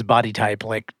both have his body type,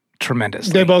 like,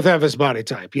 tremendously. They both have his body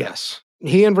type, yes.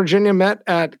 He and Virginia met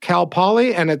at Cal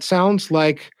Poly, and it sounds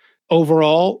like,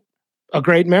 overall, a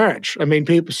great marriage. I mean,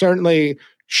 people certainly,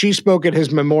 she spoke at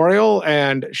his memorial,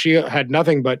 and she had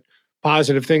nothing but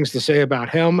positive things to say about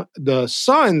him. The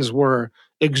sons were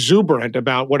exuberant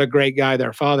about what a great guy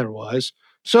their father was.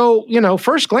 So,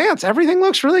 first glance, everything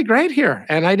looks really great here.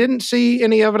 And I didn't see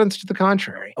any evidence to the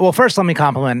contrary. Well, first, let me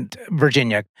compliment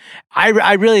Virginia.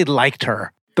 I really liked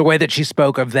her, the way that she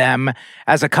spoke of them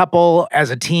as a couple,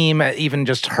 as a team, even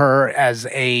just her as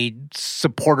a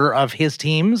supporter of his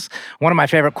teams. One of my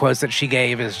favorite quotes that she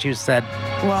gave is she said,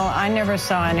 "Well, I never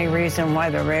saw any reason why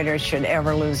the Raiders should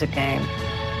ever lose a game.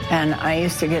 And I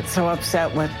used to get so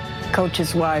upset with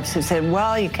coaches' wives who said,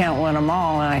 well, you can't win them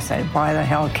all. And I said, why the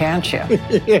hell can't you?"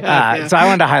 Yeah. So I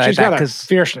wanted to highlight She's that got a because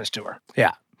fierceness to her.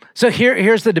 Yeah. So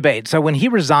here's the debate. So when he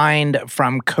resigned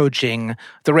from coaching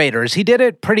the Raiders, he did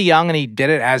it pretty young, and he did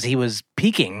it as he was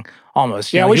peaking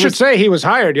almost. Yeah, we should say he was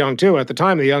hired young, too. At the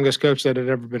time, the youngest coach that had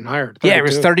ever been hired. 32. Yeah, he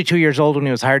was 32 years old when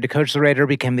he was hired to coach the Raiders,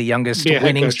 became the youngest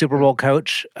winning Super Bowl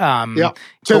coach. To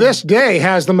this day,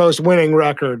 has the most winning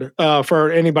record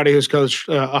for anybody who's coached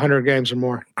 100 games or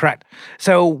more. Correct.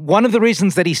 So one of the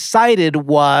reasons that he cited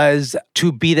was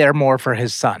to be there more for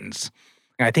his sons.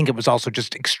 I think it was also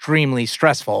just extremely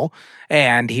stressful,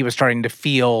 and he was starting to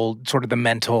feel sort of the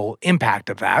mental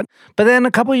impact of that. But then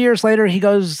a couple of years later, he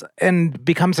goes and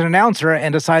becomes an announcer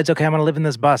and decides, okay, I'm going to live in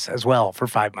this bus as well for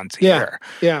 5 months a year.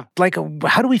 Yeah. Like,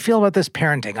 how do we feel about this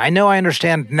parenting? I know I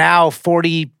understand now,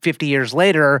 40, 50 years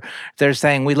later, they're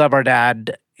saying we love our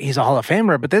dad. He's a Hall of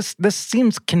Famer, but this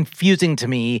seems confusing to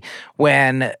me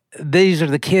when these are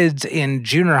the kids in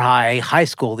junior high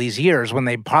school these years when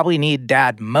they probably need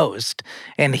dad most,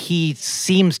 and he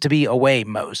seems to be away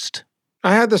most.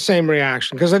 I had the same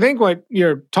reaction because I think what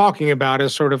you're talking about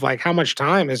is sort of like how much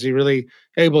time is he really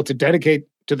able to dedicate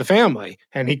to the family?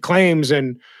 And he claims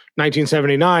in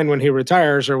 1979 when he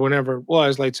retires or whenever it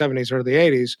was, late 70s, early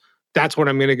 80s, that's what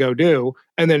I'm going to go do.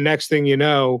 And then next thing you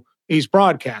know, he's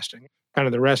broadcasting. Kind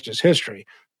of the rest is history.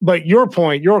 But your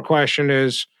point, your question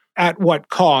is at what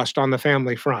cost on the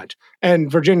family front? And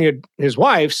Virginia, his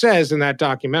wife, says in that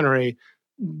documentary,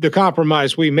 the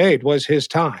compromise we made was his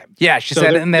time. Yeah, she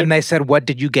said, and then they said, what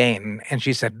did you gain? And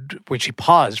she said, when she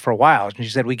paused for a while, and she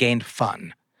said, we gained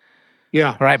fun.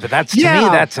 Yeah. Right, but that's, to me,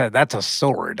 that's a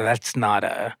sword. That's not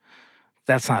a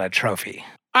trophy.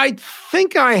 I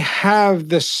think I have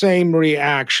the same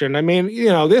reaction. I mean,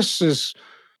 this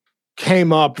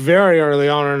came up very early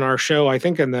on in our show, I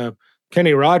think in the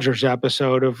Kenny Rogers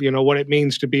episode of, what it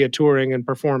means to be a touring and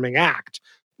performing act.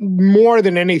 More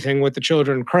than anything, what the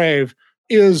children crave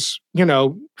is,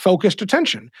 focused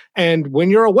attention. And when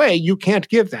you're away, you can't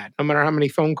give that, no matter how many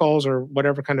phone calls or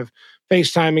whatever kind of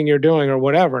FaceTiming you're doing or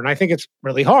whatever. And I think it's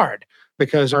really hard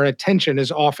because our attention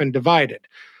is often divided.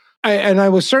 I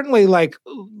was certainly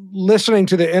listening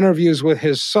to the interviews with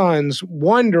his sons,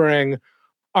 wondering,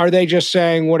 are they just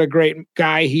saying what a great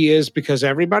guy he is because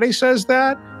everybody says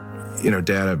that?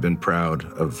 Dad, I've been proud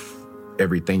of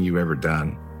everything you've ever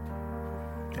done.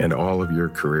 And all of your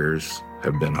careers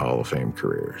have been Hall of Fame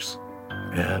careers.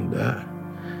 And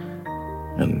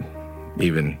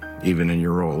even even in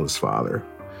your role as father,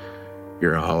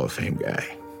 you're a Hall of Fame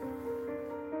guy.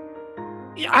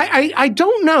 I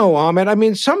don't know, Ahmed. I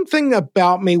mean, something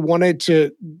about me wanted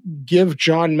to give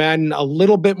John Madden a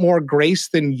little bit more grace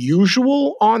than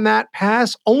usual on that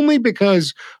pass, only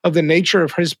because of the nature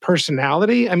of his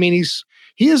personality. I mean,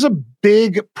 he is a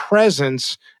big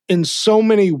presence in so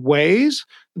many ways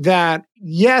that,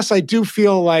 yes, I do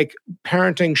feel like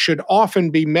parenting should often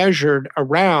be measured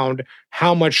around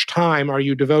how much time are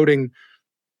you devoting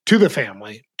to the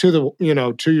family, to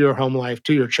your home life,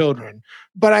 to your children.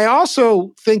 But I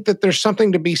also think that there's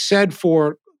something to be said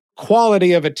for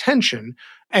quality of attention.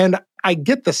 And I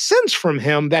get the sense from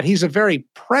him that he's a very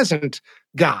present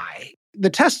guy. The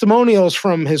testimonials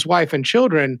from his wife and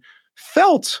children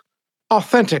felt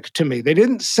authentic to me. They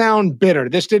didn't sound bitter.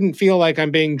 This didn't feel like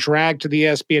I'm being dragged to the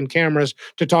ESPN cameras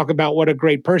to talk about what a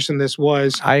great person this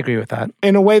was. I agree with that.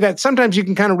 In a way that sometimes you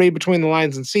can kind of read between the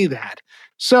lines and see that.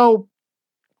 So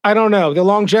I don't know. The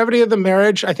longevity of the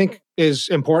marriage, I think, is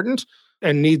important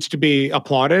and needs to be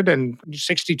applauded. And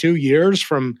 62 years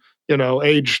from,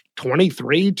 age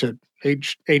 23 to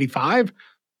age 85.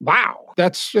 Wow,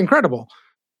 that's incredible.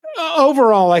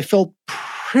 Overall, I felt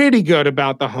pretty good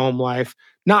about the home life,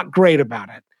 not great about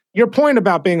it. Your point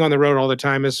about being on the road all the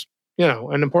time is,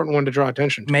 an important one to draw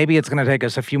attention to. Maybe it's going to take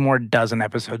us a few more dozen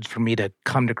episodes for me to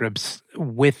come to grips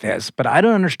with this, but I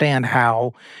don't understand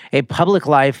how a public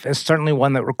life is certainly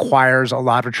one that requires a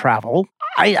lot of travel.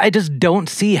 I just don't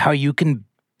see how you can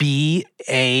be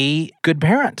a good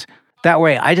parent that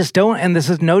way. I just don't, and this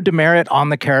is no demerit on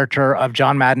the character of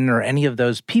John Madden or any of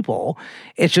those people.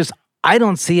 It's just, I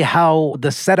don't see how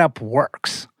the setup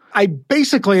works. I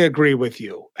basically agree with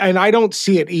you, and I don't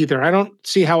see it either. I don't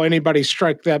see how anybody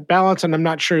struck that balance, and I'm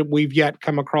not sure we've yet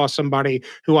come across somebody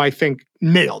who I think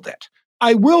nailed it.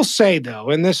 I will say, though,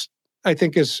 and this I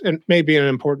think is maybe an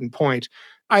important point,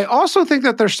 I also think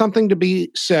that there's something to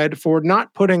be said for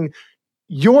not putting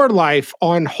your life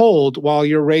on hold while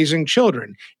you're raising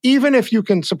children, even if you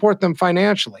can support them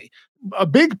financially. A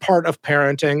big part of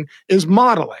parenting is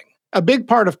modeling. A big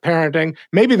part of parenting,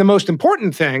 maybe the most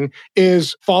important thing,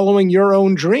 is following your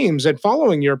own dreams and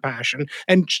following your passion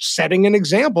and setting an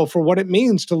example for what it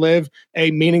means to live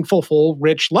a meaningful, full,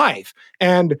 rich life.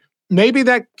 And maybe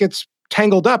that gets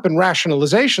tangled up in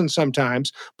rationalization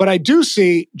sometimes, but I do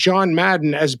see John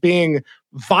Madden as being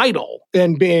vital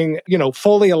and being,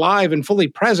 fully alive and fully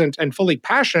present and fully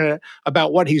passionate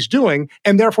about what he's doing,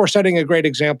 and therefore setting a great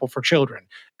example for children.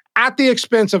 At the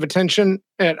expense of attention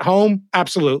at home,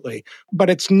 absolutely. But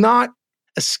it's not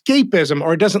escapism,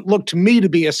 or it doesn't look to me to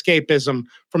be escapism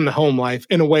from the home life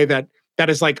in a way that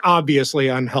is like obviously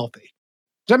unhealthy.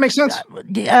 Does that make sense?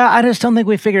 Yeah, I just don't think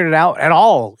we figured it out at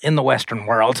all in the Western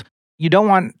world. You don't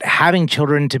want having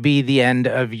children to be the end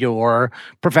of your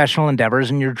professional endeavors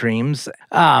and your dreams.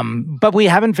 But we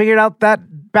haven't figured out that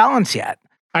balance yet.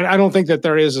 I don't think that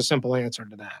there is a simple answer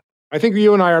to that. I think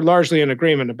you and I are largely in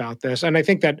agreement about this. And I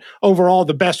think that overall,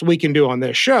 the best we can do on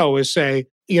this show is say,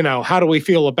 how do we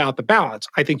feel about the balance?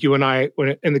 I think you and I,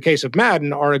 in the case of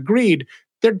Madden, are agreed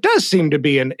there does seem to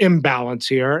be an imbalance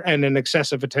here and an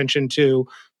excessive attention to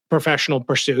professional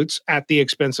pursuits at the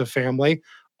expense of family.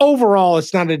 Overall,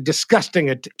 it's not a disgusting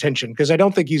attention because I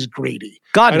don't think he's greedy.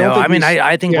 God, no.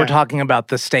 I think we're talking about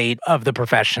the state of the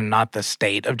profession, not the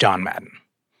state of John Madden.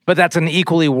 But that's an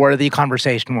equally worthy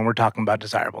conversation when we're talking about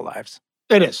desirable lives.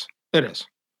 It is.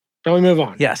 Shall we move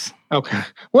on? Yes. Okay.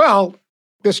 Well,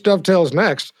 this dovetails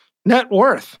next. Net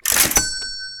worth.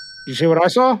 You see what I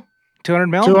saw? 200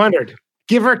 million? 200.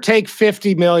 Give or take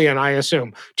 50 million, I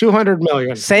assume. 200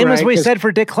 million. Same as we said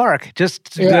for Dick Clark,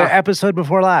 just the episode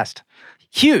before last.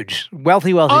 Huge.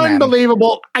 Wealthy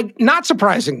Unbelievable. Not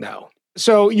surprising, though.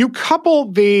 So you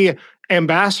couple the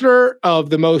ambassador of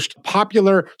the most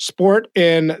popular sport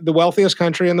in the wealthiest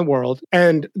country in the world,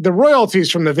 and the royalties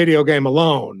from the video game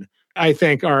alone, I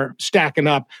think, are stacking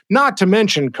up, not to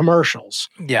mention commercials.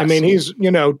 Yes. I mean, he's,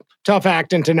 Tough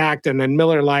Actin' Tinactin and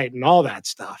Miller Lite and all that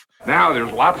stuff. Now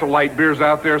there's lots of light beers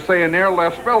out there saying they're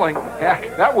less filling.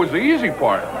 Heck, that was the easy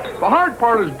part. The hard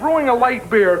part is brewing a light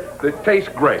beer that tastes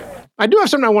great. I do have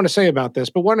something I want to say about this,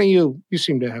 but why don't you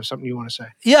seem to have something you want to say.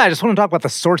 Yeah, I just want to talk about the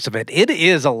source of it. It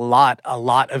is a lot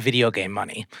of video game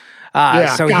money.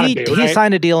 So he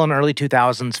signed a deal in the early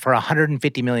 2000s for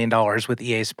 $150 million with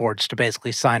EA Sports to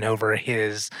basically sign over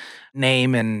his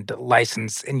name and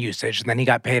license and usage. And then he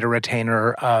got paid a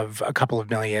retainer of a couple of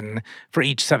million for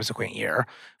each subsequent year.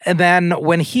 And then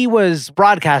when he was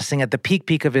broadcasting at the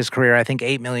peak of his career, I think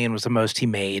 $8 million was the most he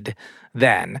made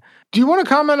then. Do you want to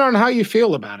comment on how you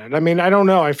feel about it? I mean, I don't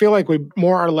know. I feel like we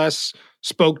more or less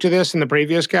spoke to this in the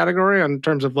previous category in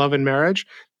terms of love and marriage.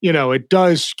 it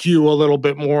does skew a little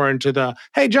bit more into the,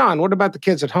 hey, John, what about the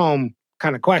kids at home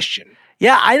kind of question.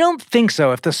 Yeah, I don't think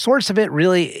so. If the source of it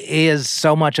really is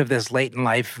so much of this late in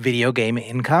life video game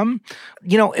income,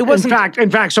 it wasn't.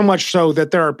 In fact, so much so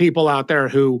that there are people out there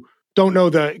who don't know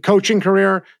the coaching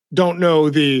career, don't know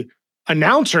the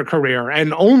announcer career,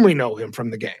 and only know him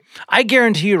from the game. I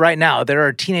guarantee you right now, there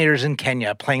are teenagers in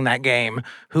Kenya playing that game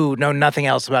who know nothing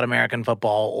else about American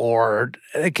football or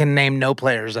can name no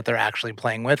players that they're actually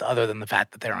playing with other than the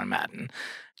fact that they're on Madden.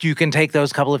 You can take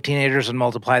those couple of teenagers and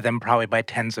multiply them probably by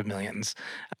tens of millions.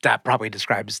 That probably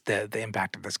describes the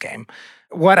impact of this game.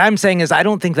 What I'm saying is I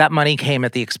don't think that money came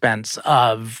at the expense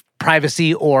of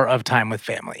privacy or of time with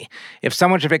family. If so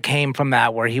much of it came from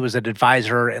that where he was an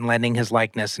advisor and lending his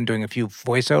likeness and doing a few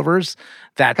voiceovers,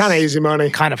 that's kind of easy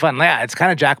money. Kind of fun. Yeah, it's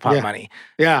kind of jackpot money.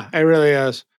 Yeah, it really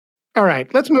is. All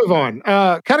right, let's move on.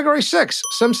 Category 6,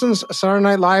 Simpsons, Saturday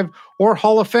Night Live, or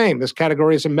Hall of Fame. This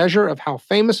category is a measure of how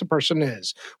famous a person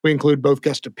is. We include both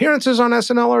guest appearances on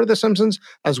SNL or The Simpsons,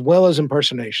 as well as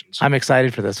impersonations. I'm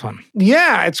excited for this one.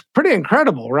 Yeah, it's pretty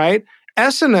incredible, right?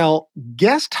 SNL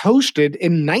guest hosted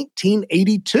in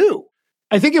 1982.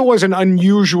 I think it was an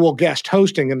unusual guest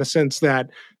hosting in the sense that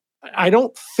I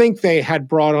don't think they had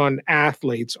brought on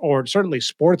athletes or certainly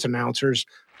sports announcers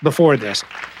before this.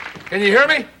 Can you hear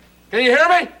me? Can you hear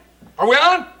me? Are we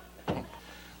on?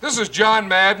 This is John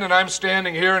Madden, and I'm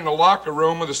standing here in the locker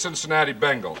room of the Cincinnati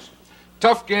Bengals.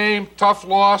 Tough game, tough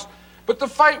loss, but the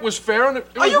fight was fair, and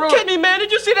it was Are you kidding me, man?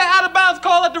 Did you see that out-of-bounds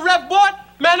call at the ref board?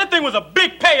 Man, that thing was a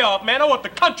big payoff, man. I want the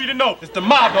country to know. It's the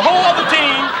mob. The whole other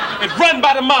team is run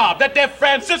by the mob. That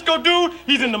Francisco dude,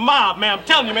 he's in the mob, man. I'm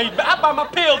telling you, man. I buy my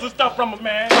pills and stuff from him,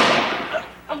 man.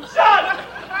 I'm shot.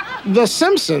 The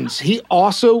Simpsons, he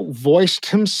also voiced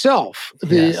himself.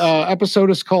 The episode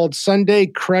is called Sunday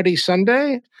Cruddy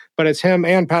Sunday, but it's him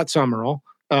and Pat Summerall,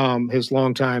 his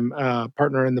longtime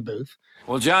partner in the booth.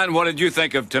 Well, John, what did you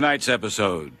think of tonight's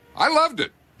episode? I loved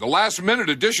it. The last-minute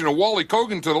addition of Wally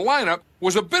Kogan to the lineup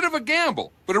was a bit of a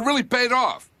gamble, but it really paid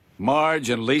off. Marge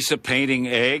and Lisa painting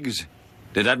eggs.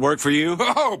 Did that work for you?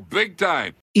 Oh, big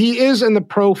time. He is in the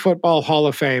Pro Football Hall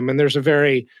of Fame, and there's a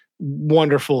very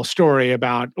wonderful story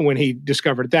about when he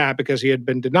discovered that because he had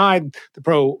been denied the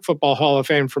Pro Football Hall of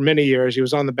Fame for many years. He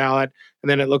was on the ballot, and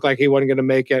then it looked like he wasn't going to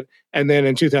make it. And then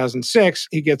in 2006,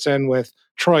 he gets in with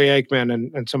Troy Aikman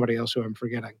and somebody else who I'm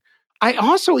forgetting. I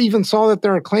also even saw that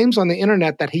there are claims on the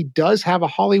internet that he does have a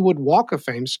Hollywood Walk of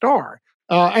Fame star.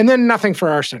 And then nothing for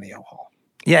Arsenio Hall.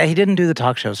 Yeah, he didn't do the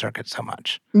talk show circuit so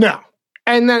much. No.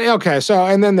 And then,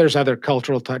 and then there's other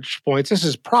cultural touch points. This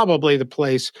is probably the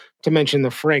place to mention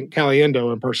the Frank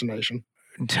Caliendo impersonation.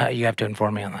 You have to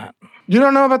inform me on that. You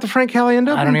don't know about the Frank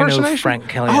Caliendo impersonation? I don't even know who Frank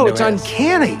Caliendo Oh, it's is.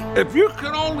 uncanny. If you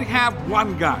could only have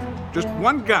one guy, just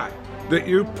one guy, that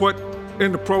you put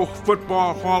in the Pro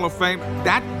Football Hall of Fame,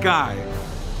 that guy's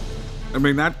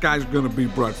going to be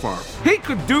Brett Favre. He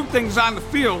could do things on the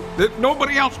field that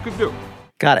nobody else could do.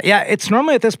 Got it. Yeah, it's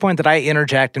normally at this point that I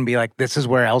interject and be like, this is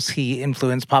where else he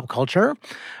influenced pop culture.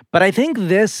 But I think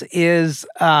this is...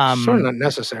 sort of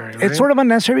unnecessary, right? It's sort of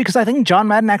unnecessary because I think John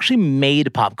Madden actually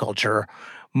made pop culture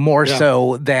more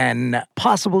so than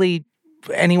possibly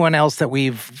anyone else that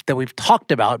we've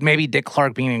talked about. Maybe Dick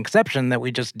Clark being an exception that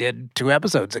we just did 2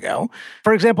 episodes ago.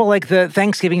 For example, like the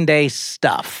Thanksgiving Day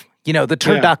stuff. The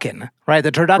turducken, right?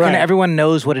 The turducken, everyone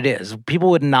knows what it is.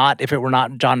 People would not, if it were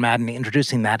not John Madden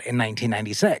introducing that in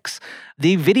 1996.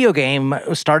 The video game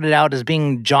started out as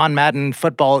being John Madden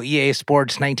Football EA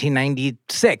Sports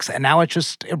 1996, and now it's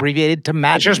just abbreviated to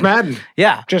Madden. It's just Madden.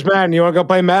 Yeah. Just Madden. You want to go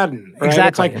play Madden, right?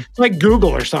 Exactly. It's like Google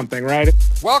or something, right?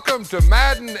 Welcome to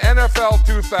Madden NFL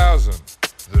 2000.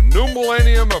 The new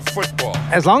millennium of football.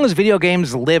 As long as video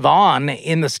games live on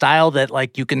in the style that,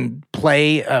 like, you can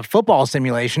play a football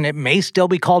simulation, it may still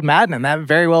be called Madden, and that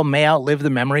very well may outlive the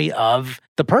memory of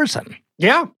the person.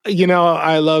 Yeah.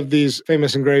 I love these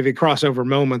famous and gravy crossover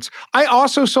moments. I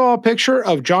also saw a picture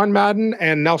of John Madden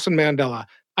and Nelson Mandela.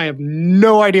 I have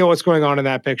no idea what's going on in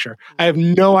that picture. I have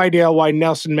no idea why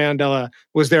Nelson Mandela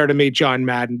was there to meet John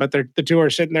Madden, but the two are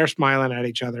sitting there smiling at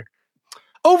each other.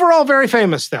 Overall, very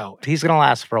famous, though. He's going to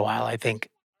last for a while, I think.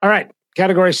 All right.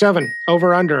 Category 7,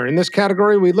 over under. In this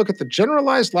category, we look at the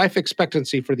generalized life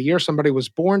expectancy for the year somebody was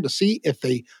born to see if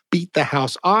they beat the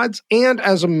house odds and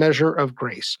as a measure of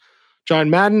grace.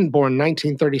 John Madden, born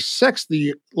 1936,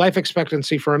 the life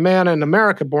expectancy for a man in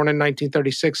America born in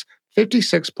 1936,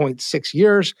 56.6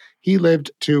 years. He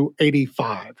lived to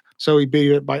 85. So he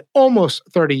beat it by almost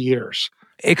 30 years.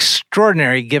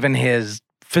 Extraordinary given his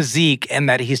physique and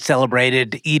that he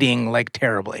celebrated eating like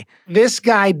terribly. This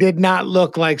guy did not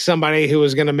look like somebody who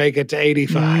was going to make it to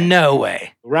 85. No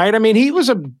way. Right? I mean, he was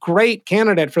a great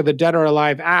candidate for the Dead or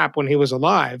Alive app when he was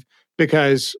alive,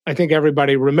 because I think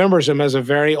everybody remembers him as a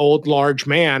very old, large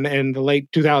man in the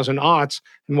late 2000s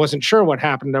and wasn't sure what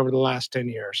happened over the last 10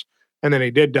 years. And then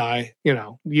he did die,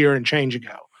 year and change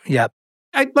ago. Yep.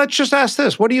 Let's just ask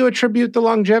this. What do you attribute the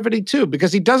longevity to?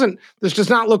 Because this does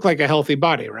not look like a healthy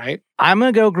body, right? I'm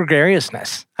going to go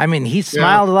gregariousness. I mean, he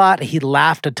smiled a lot, he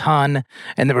laughed a ton,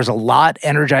 and there was a lot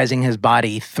energizing his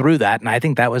body through that. And I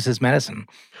think that was his medicine.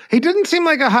 He didn't seem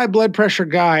like a high blood pressure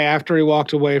guy after he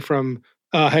walked away from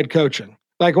head coaching.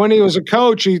 Like when he was a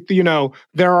coach,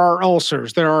 there are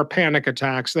ulcers, there are panic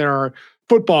attacks, there are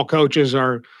football coaches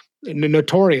are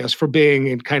notorious for being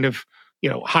in kind of,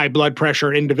 high blood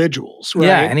pressure individuals, right?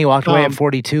 Yeah, and he walked away at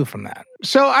 42 from that.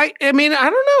 So I mean, I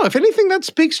don't know. If anything, that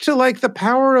speaks to like the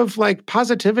power of like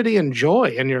positivity and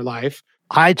joy in your life.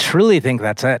 I truly think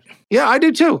that's it. Yeah, I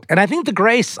do too. And I think the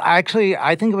grace, I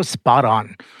think it was spot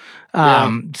on.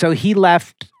 So he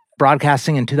left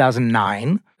broadcasting in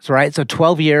 2009. Right? So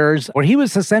 12 years where he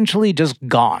was essentially just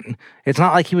gone. It's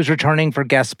not like he was returning for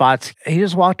guest spots. He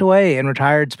just walked away and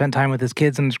retired, spent time with his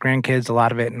kids and his grandkids, a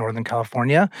lot of it in Northern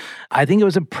California. I think it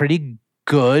was a pretty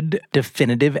good,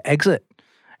 definitive exit.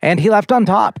 And he left on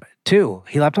top, too.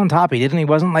 He left on top. He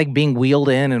wasn't like being wheeled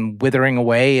in and withering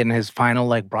away in his final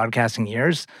like broadcasting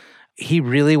years. He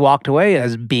really walked away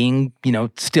as being,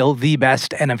 still the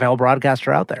best NFL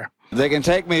broadcaster out there. They can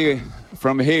take me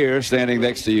from here, standing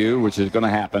next to you, which is going to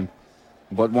happen.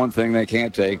 But one thing they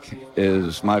can't take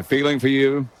is my feeling for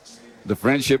you, the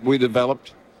friendship we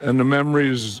developed. And the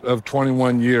memories of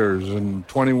 21 years and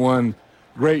 21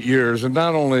 great years. And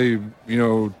not only,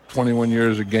 21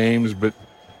 years of games, but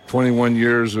 21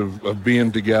 years of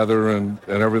being together and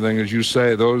everything. As you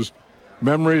say, those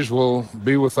memories will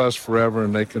be with us forever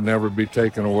and they can never be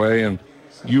taken away. And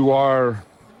you are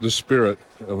the spirit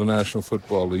of the National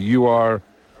Football League. You are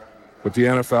what the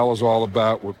NFL is all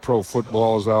about, what pro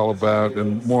football is all about,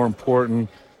 and more important,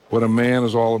 what a man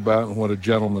is all about and what a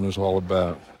gentleman is all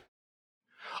about.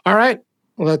 All right,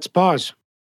 let's pause.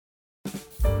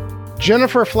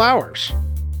 Jennifer Flowers.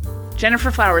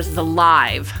 Jennifer Flowers is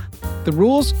alive. The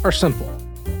rules are simple.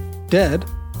 Dead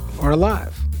or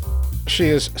alive. She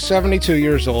is 72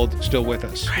 years old, still with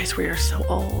us. Christ, we are so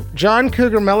old. John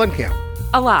Cougar Mellencamp.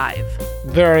 Alive.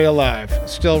 Very alive.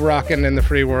 Still rocking in the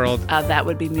free world. That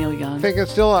would be Neil Young. I think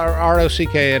it's still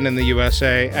ROCKN in the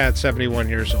USA at 71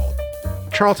 years old.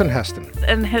 Charlton Heston.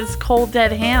 And his cold,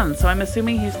 dead hands, so I'm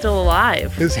assuming he's still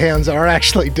alive. His hands are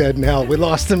actually dead now. We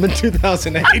lost them in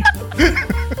 2008.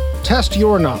 Test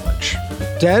your knowledge.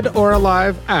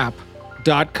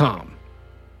 deadoraliveapp.com.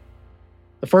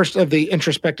 The first of the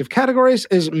introspective categories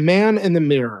is Man in the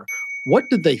Mirror. What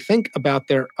did they think about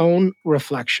their own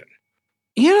reflection?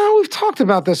 We've talked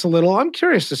about this a little. I'm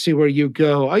curious to see where you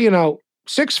go.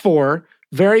 6'4",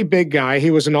 very big guy.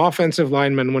 He was an offensive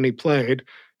lineman when he played.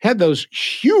 Had those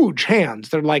huge hands.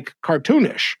 They're like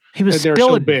cartoonish. He was They're still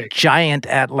so a big. giant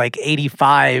at like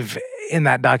 85 in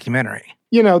that documentary.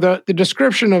 The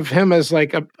description of him as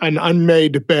like an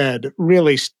unmade bed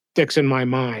really sticks in my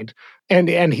mind.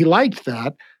 And he liked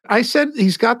that. I said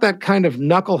he's got that kind of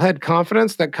knucklehead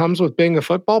confidence that comes with being a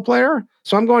football player.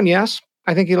 So I'm going yes.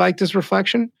 I think he liked his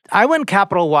reflection. I went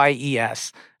capital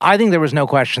Y-E-S. I think there was no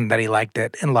question that he liked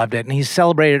it and loved it. And he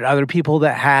celebrated other people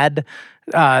that had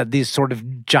these sort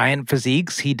of giant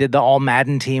physiques. He did the all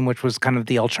Madden team, which was kind of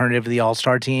the alternative to the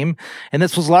all-star team. And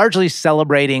this was largely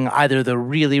celebrating either the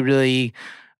really, really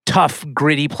tough,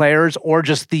 gritty players or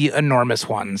just the enormous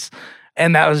ones.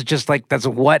 And that was just like, that's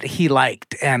what he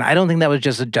liked. And I don't think that was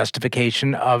just a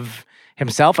justification of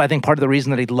himself. I think part of the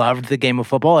reason that he loved the game of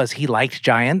football is he liked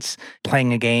giants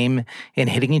playing a game and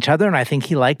hitting each other. And I think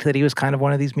he liked that he was kind of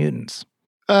one of these mutants.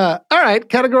 All right,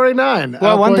 category 9.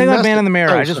 Well, one thing on Man in the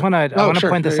Mirror, I just want to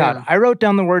point this out. I wrote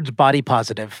down the words body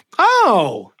positive.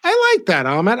 Oh, I like that,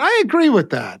 Ahmed. I agree with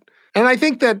that. And I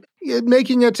think that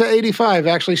making it to 85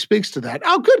 actually speaks to that.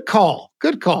 Oh, good call.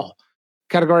 Good call.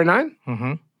 Category 9?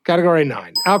 Mm-hmm. Category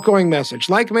 9, outgoing message.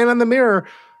 Like Man in the Mirror,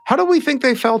 how do we think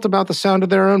they felt about the sound of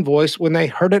their own voice when they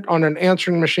heard it on an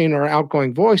answering machine or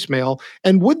outgoing voicemail?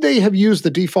 And would they have used the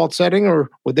default setting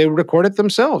or would they record it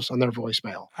themselves on their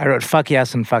voicemail? I wrote fuck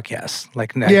yes and fuck yes.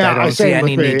 Like, I don't see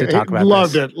any need to talk about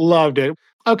this. Loved it.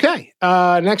 Okay,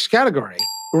 next category.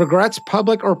 Regrets,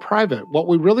 public or private. What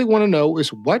we really want to know is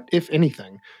what, if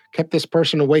anything, kept this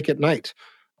person awake at night.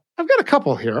 I've got a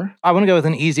couple here. I want to go with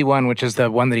an easy one, which is the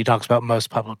one that he talks about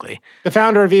most publicly. The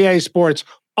founder of EA Sports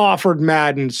offered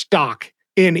Madden stock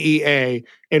in EA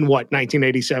in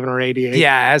 1987 or 88?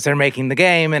 Yeah, as they're making the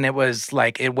game, and it was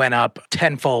like it went up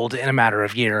tenfold in a matter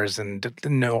of years, and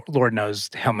no, Lord knows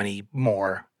how many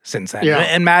more since then. Yeah.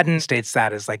 And Madden states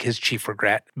that as like his chief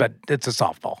regret, but it's a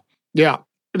softball. Yeah.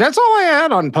 That's all I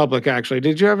had on public, actually.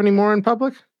 Did you have any more in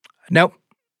public? Nope.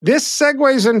 This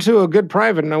segues into a good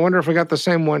private, and I wonder if we got the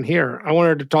same one here. I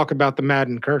wanted to talk about the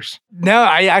Madden curse. No,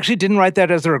 I actually didn't write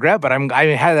that as a regret, but I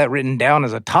had that written down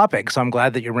as a topic, so I'm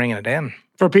glad that you're bringing it in.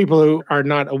 For people who are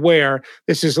not aware,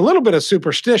 this is a little bit of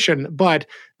superstition, but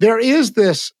there is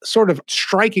this sort of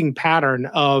striking pattern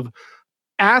of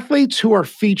athletes who are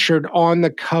featured on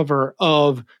the cover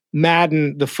of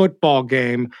Madden, the football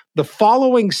game, the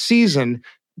following season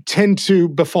tend to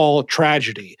befall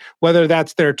tragedy, whether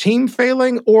that's their team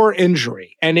failing or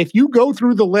injury. And if you go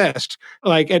through the list,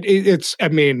 like it's, I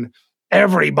mean,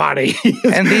 everybody.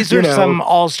 And these are some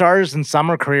all-stars and some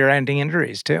are career-ending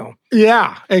injuries too.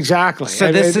 Yeah, exactly.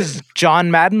 So this is John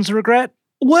Madden's regret?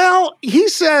 Well, he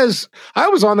says, I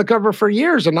was on the cover for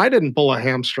years and I didn't pull a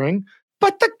hamstring,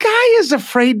 but the guy is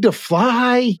afraid to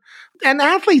fly. And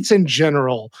athletes in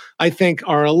general, I think,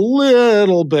 are a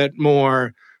little bit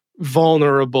more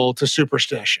vulnerable to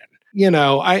superstition. You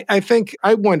know, I think,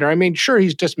 I wonder, I mean, sure,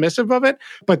 he's dismissive of it,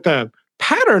 but the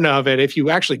pattern of it, if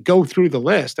you actually go through the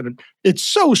list, and it's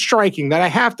so striking that I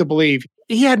have to believe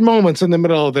he had moments in the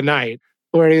middle of the night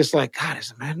where he's like, God, is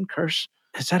the Madden curse?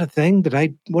 Is that a thing?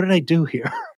 What did I do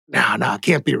here? No, it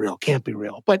can't be real.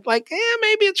 But like,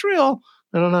 maybe it's real.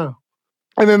 I don't know.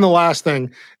 And then the last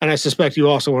thing, and I suspect you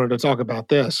also wanted to talk about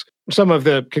this, some of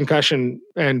the concussion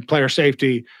and player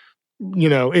safety,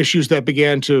 issues that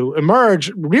began to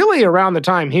emerge really around the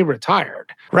time he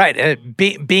retired. Right.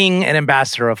 Being an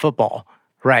ambassador of football.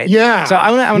 Right. Yeah. So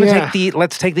I want to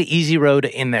let's take the easy road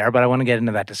in there, but I want to get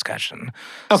into that discussion.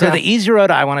 Okay. So the easy road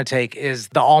I want to take is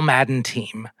the All Madden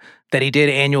team that he did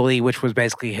annually, which was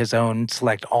basically his own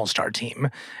select all-star team.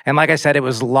 And like I said, it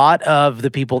was a lot of the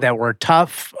people that were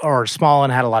tough or small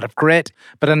and had a lot of grit.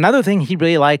 But another thing he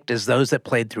really liked is those that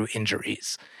played through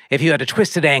injuries. If you had a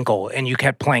twisted ankle and you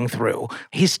kept playing through,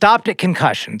 he stopped at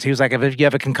concussions. He was like, if you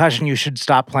have a concussion, you should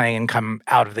stop playing and come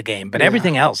out of the game. But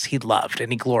everything else he loved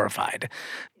and he glorified.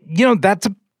 That's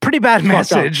a pretty bad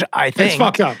message, I think. It's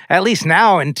fucked up. At least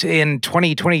now in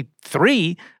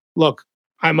 2023. Look,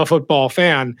 I'm a football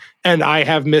fan and I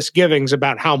have misgivings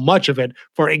about how much of it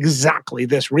for exactly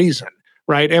this reason,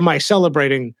 right? Am I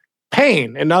celebrating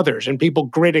pain in others and people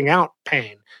gritting out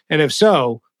pain? And if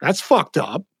so, that's fucked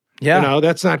up. Yeah.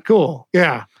 That's not cool.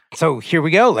 Yeah. So here we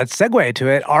go. Let's segue to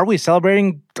it. Are we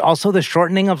celebrating also the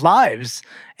shortening of lives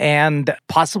and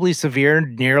possibly severe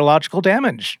neurological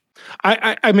damage?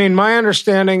 I mean, my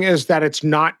understanding is that it's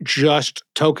not just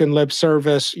token lip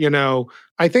service.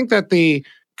 I think that the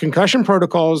concussion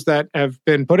protocols that have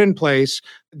been put in place,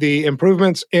 the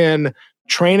improvements in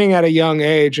training at a young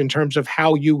age in terms of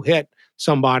how you hit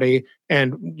somebody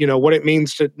and, what it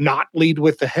means to not lead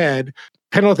with the head,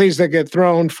 penalties that get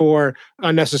thrown for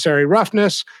unnecessary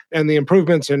roughness, and the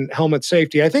improvements in helmet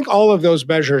safety. I think all of those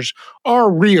measures are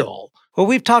real. Well,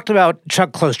 we've talked about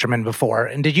Chuck Klosterman before,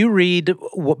 and did you read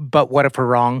But What If We're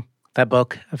Wrong, that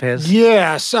book of his?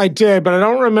 Yes, I did, but I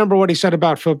don't remember what he said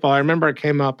about football. I remember it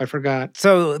came up. I forgot.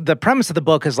 So the premise of the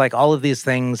book is like all of these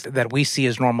things that we see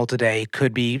as normal today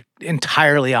could be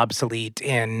entirely obsolete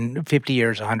in 50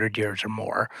 years, 100 years or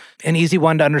more. An easy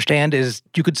one to understand is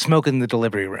you could smoke in the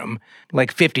delivery room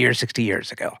like 50 or 60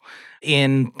 years ago.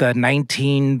 In the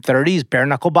 1930s, bare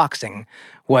knuckle boxing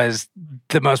was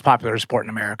the most popular sport in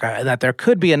America, and that there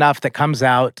could be enough that comes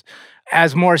out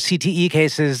as more CTE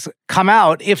cases come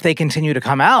out, if they continue to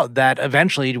come out, that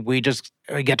eventually we just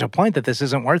get to a point that this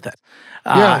isn't worth it.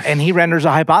 And he renders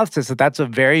a hypothesis that that's a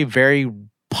very, very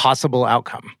possible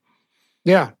outcome.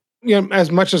 Yeah.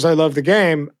 As much as I love the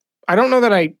game, I don't know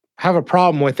that I have a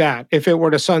problem with that. If it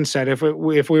were to sunset, if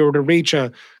we were to reach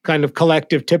a kind of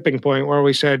collective tipping point where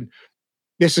we said,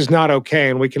 this is not okay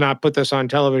and we cannot put this on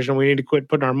television, we need to quit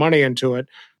putting our money into it.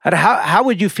 How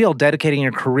would you feel dedicating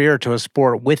your career to a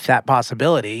sport with that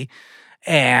possibility?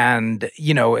 And,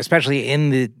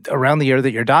 especially around the year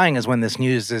that you're dying is when this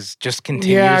news is just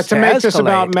continues to make escalate. This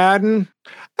about Madden,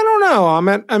 I don't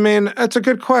know. I mean, that's a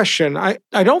good question. I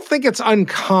don't think it's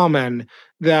uncommon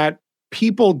that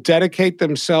people dedicate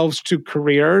themselves to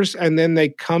careers and then they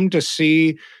come to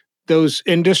see those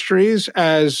industries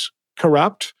as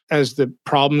corrupt, as the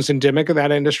problems endemic of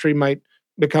that industry might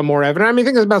become more evident. I mean,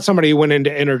 think about somebody who went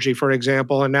into energy, for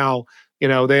example, and now,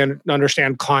 they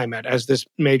understand climate as this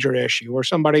major issue, or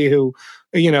somebody who,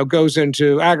 goes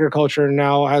into agriculture and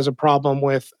now has a problem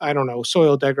with,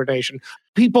 soil degradation.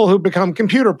 People who become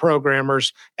computer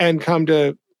programmers and come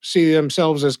to see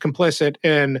themselves as complicit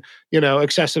in,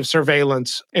 excessive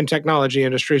surveillance in technology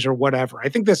industries or whatever. I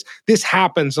think this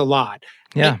happens a lot.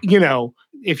 Yeah.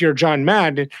 If you're John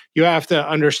Madden, you have to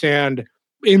understand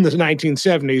in the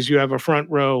 1970s, you have a front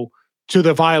row to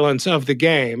the violence of the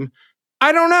game.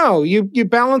 I don't know. You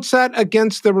balance that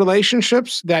against the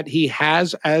relationships that he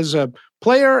has as a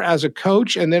player, as a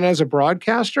coach, and then as a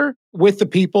broadcaster with the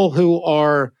people who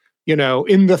are,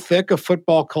 in the thick of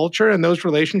football culture, and those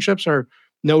relationships are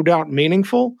no doubt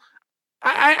meaningful.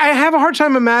 I have a hard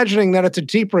time imagining that it's a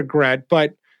deep regret,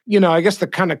 but, I guess the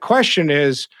kind of question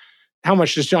is, how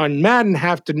much does John Madden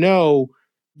have to know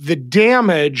the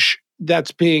damage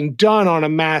that's being done on a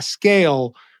mass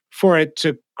scale for it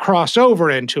to cross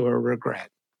over into a regret?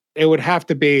 It would have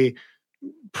to be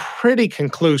pretty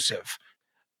conclusive.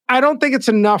 I don't think it's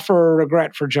enough for a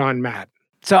regret for John Madden.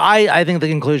 So I think the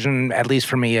conclusion, at least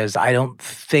for me, is I don't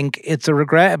think it's a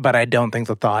regret, but I don't think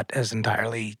the thought has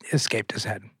entirely escaped his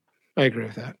head. I agree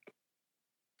with that.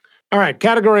 All right,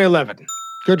 category 11.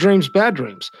 Good dreams, bad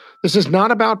dreams. This is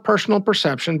not about personal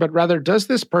perception, but rather, does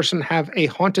this person have a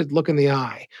haunted look in the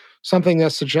eye? Something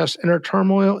that suggests inner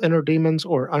turmoil, inner demons,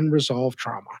 or unresolved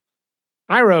trauma.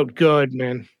 I wrote good,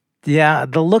 man. Yeah,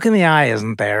 the look in the eye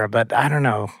isn't there, but I don't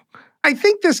know. I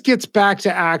think this gets back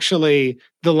to actually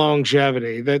the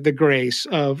longevity, the grace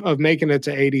of making it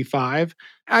to 85.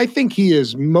 I think he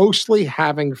is mostly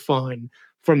having fun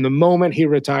from the moment he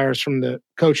retires from the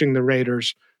coaching the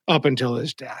Raiders up until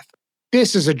his death.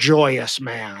 This is a joyous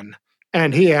man.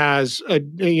 And he has,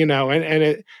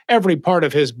 every part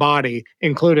of his body,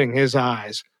 including his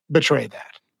eyes, betray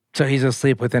that. So he's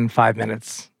asleep within 5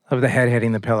 minutes of the head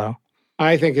hitting the pillow.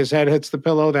 I think his head hits the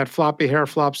pillow, that floppy hair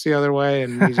flops the other way,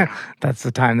 and he's out. That's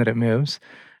the time that it moves.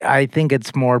 I think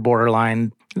it's more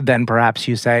borderline than perhaps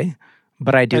you say,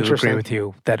 but I do agree with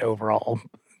you that overall,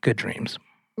 good dreams.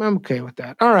 I'm okay with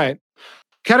that. All right.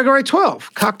 Category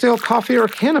 12, cocktail, coffee, or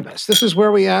cannabis. This is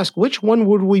where we ask, which one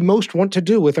would we most want to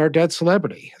do with our dead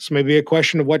celebrity? This may be a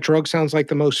question of what drug sounds like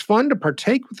the most fun to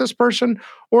partake with this person,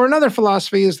 or another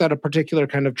philosophy is that a particular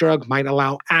kind of drug might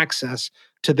allow access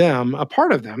to them, a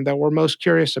part of them that we're most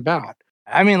curious about.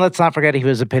 I mean, let's not forget he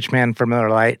was a pitchman for Miller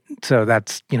Lite, so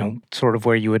that's, sort of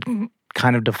where you would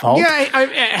kind of default.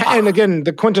 Yeah, and again,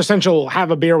 the quintessential have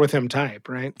a beer with him type,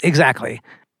 right? Exactly.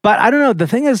 But I don't know. The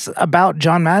thing is about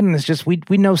John Madden is just we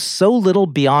know so little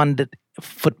beyond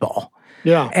football.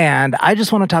 Yeah. And I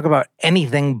just want to talk about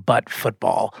anything but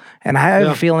football. And I have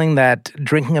a feeling that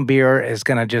drinking a beer is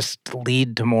going to just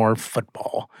lead to more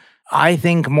football. I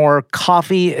think more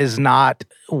coffee is not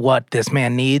what this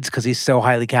man needs because he's so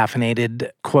highly caffeinated,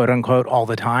 quote unquote, all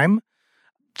the time.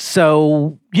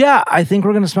 So, yeah, I think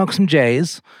we're going to smoke some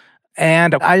J's.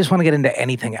 And I just want to get into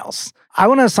anything else. I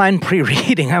want to assign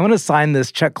pre-reading. I want to sign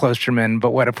this Chuck Klosterman,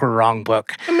 but what if we're wrong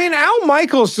book. I mean, Al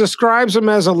Michaels describes him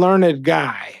as a learned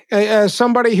guy, as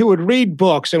somebody who would read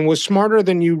books and was smarter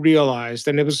than you realized.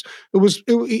 And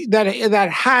that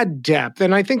had depth.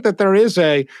 And I think that there is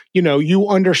you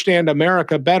understand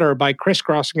America better by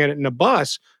crisscrossing it in a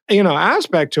bus,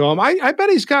 aspect to him. I bet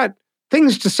he's got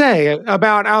things to say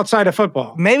about outside of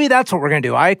football. Maybe that's what we're going to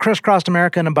do. I crisscrossed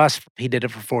America in a bus. He did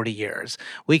it for 40 years.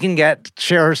 We can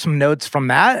share some notes from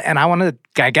that. And I want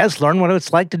to, learn what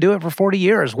it's like to do it for 40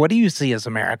 years. What do you see as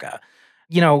America?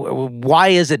 Why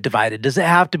is it divided? Does it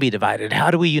have to be divided? How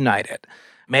do we unite it?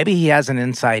 Maybe he has an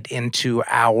insight into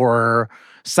our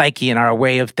psyche and our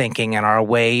way of thinking and our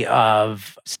way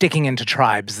of sticking into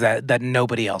tribes that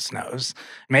nobody else knows.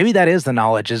 Maybe that is the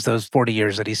knowledge, is those 40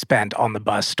 years that he spent on the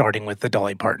bus, starting with the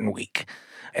Dolly Parton week.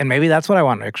 And maybe that's what I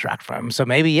want to extract from him. So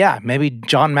maybe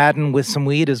John Madden with some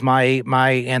weed is my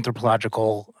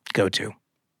anthropological go-to.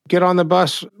 Get on the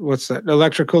bus, what's that,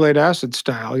 electric Kool-Aid acid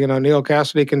style. Neil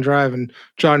Cassidy can drive and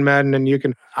John Madden, and you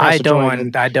can... I don't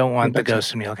want the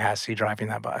ghost of Neil Cassidy driving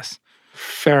that bus.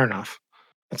 Fair enough.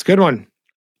 That's a good one.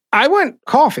 I went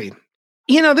coffee.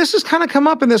 This has kind of come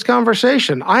up in this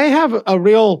conversation. I have a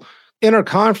real inner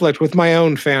conflict with my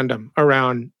own fandom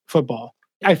around football.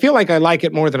 I feel like I like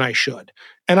it more than I should.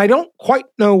 And I don't quite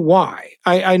know why.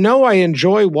 I know I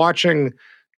enjoy watching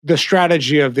the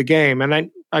strategy of the game. And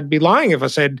I'd be lying if I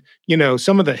said,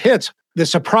 some of the hits, the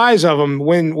surprise of them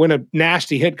when a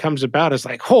nasty hit comes about is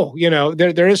like,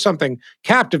 there is something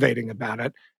captivating about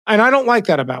it. And I don't like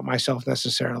that about myself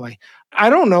necessarily.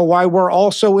 I don't know why we're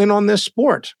all so in on this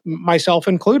sport, myself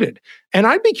included. And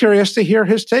I'd be curious to hear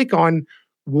his take on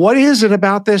what is it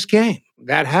about this game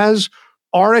that has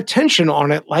our attention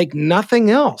on it like nothing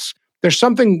else. There's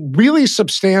something really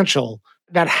substantial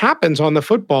that happens on the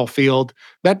football field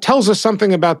that tells us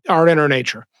something about our inner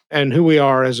nature and who we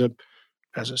are as a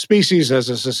species, as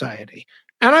a society.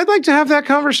 And I'd like to have that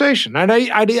conversation. And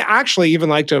I'd actually even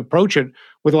like to approach it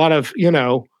with a lot of,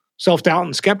 self-doubt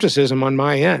and skepticism on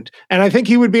my end. And I think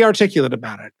he would be articulate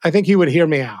about it. I think he would hear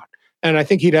me out. And I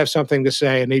think he'd have something to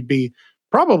say, and he'd be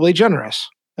probably generous.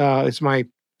 It's my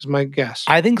guess.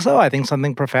 I think so. I think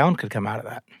something profound could come out of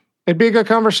that. It'd be a good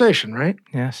conversation, right?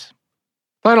 Yes.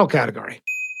 Final category.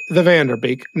 The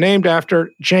Vanderbeek, named after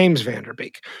James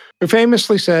Vanderbeek, who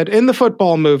famously said in the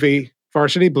football movie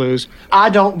Varsity Blues,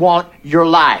 I don't want your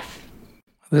life.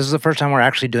 This is the first time we're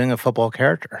actually doing a football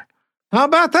character. How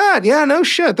about that? Yeah, no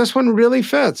shit. This one really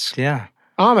fits. Yeah.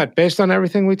 Amit, based on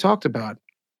everything we talked about,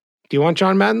 do you want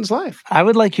John Madden's life? I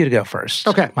would like you to go first.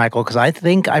 Okay. Michael, because I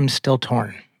think I'm still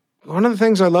torn. One of the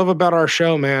things I love about our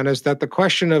show, man, is that the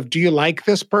question of do you like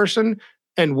this person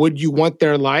and would you want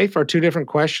their life are two different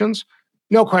questions.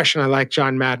 No question I like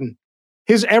John Madden.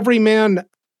 His everyman,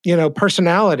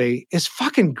 personality is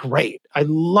fucking great. I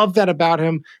love that about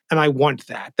him, and I want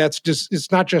that.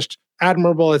 It's not just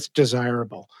admirable, it's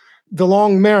desirable. The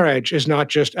long marriage is not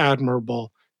just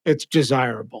admirable, it's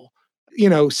desirable.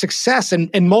 Success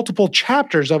in multiple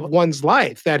chapters of one's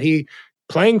life that he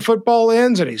playing football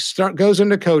ends and he goes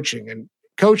into coaching, and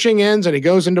coaching ends and he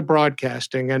goes into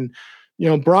broadcasting. And,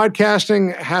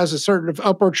 broadcasting has a certain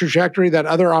upward trajectory that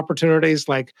other opportunities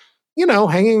like,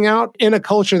 hanging out in a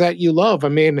culture that you love. I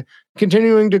mean,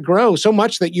 continuing to grow so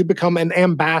much that you become an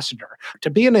ambassador. To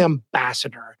be an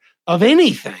ambassador of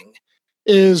anything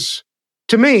is,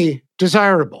 to me,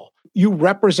 desirable. You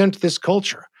represent this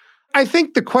culture. I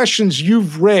think the questions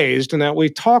you've raised and that we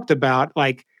talked about,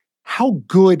 like, how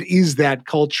good is that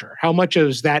culture? How much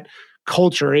of that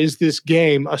culture is this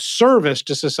game a service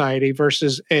to society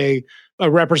versus a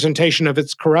representation of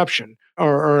its corruption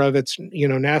or of its,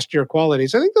 nastier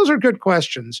qualities? I think those are good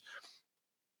questions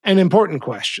and important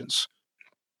questions.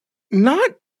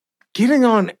 Not getting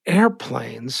on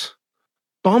airplanes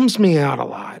bums me out a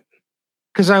lot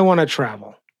because I want to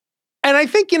travel. And I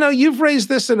think, you've raised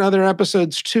this in other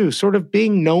episodes too, sort of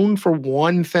being known for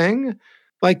one thing.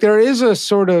 Like there is a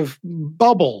sort of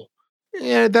bubble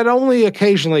that only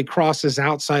occasionally crosses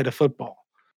outside of football.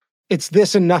 It's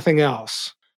this and nothing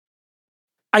else.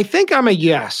 I think I'm a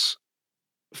yes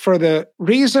for the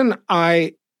reason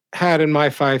I had in my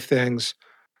 5 things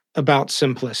about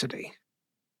simplicity.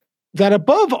 That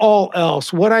above all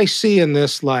else, what I see in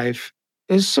this life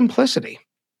is simplicity.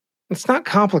 It's not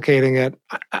complicating it.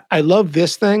 I love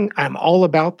this thing. I'm all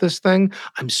about this thing.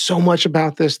 I'm so much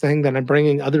about this thing that I'm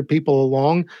bringing other people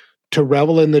along to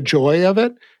revel in the joy of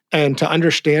it and to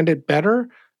understand it better.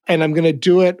 And I'm going to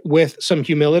do it with some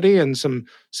humility and some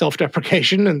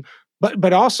self-deprecation,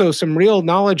 but also some real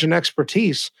knowledge and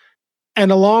expertise. And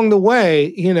along the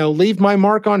way, leave my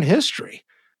mark on history.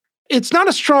 It's not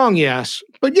a strong yes,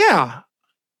 but yeah,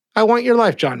 I want your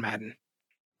life, John Madden.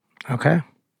 Okay.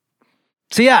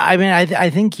 So yeah, I mean, I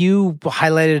think you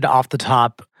highlighted off the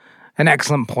top an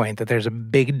excellent point that there's a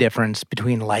big difference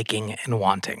between liking and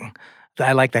wanting.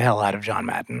 I like the hell out of John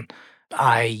Madden.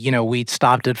 We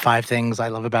stopped at 5 things I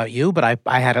love about you, but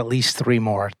I had at least 3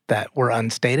 more that were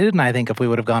unstated. And I think if we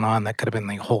would have gone on, that could have been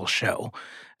the whole show.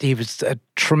 He was a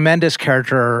tremendous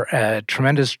character, a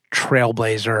tremendous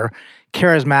trailblazer,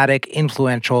 charismatic,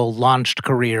 influential, launched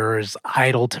careers,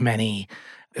 idol to many,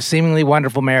 a seemingly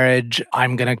wonderful marriage.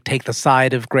 I'm going to take the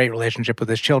side of great relationship with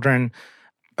his children.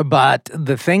 But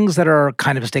the things that are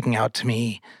kind of sticking out to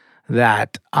me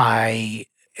that I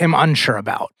am unsure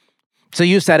about. So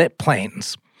you said it,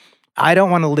 planes. I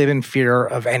don't want to live in fear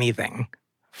of anything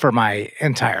for my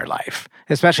entire life,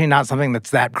 especially not something that's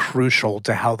that crucial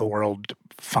to how the world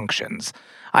functions.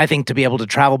 I think to be able to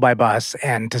travel by bus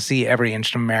and to see every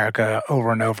inch of America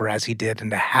over and over as he did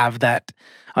and to have that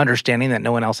understanding that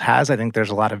no one else has, I think there's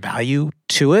a lot of value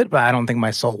to it, but I don't think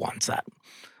my soul wants that.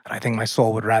 I think my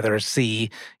soul would rather see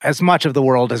as much of the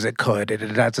world as it could. It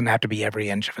doesn't have to be every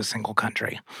inch of a single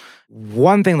country.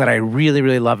 One thing that I really,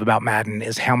 really love about Madden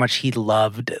is how much he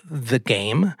loved the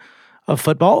game of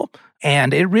football.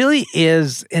 And it really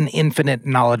is an infinite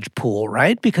knowledge pool,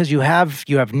 right? Because you have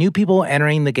new people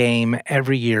entering the game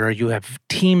every year. You have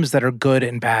teams that are good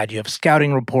and bad. You have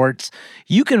scouting reports.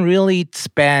 You can really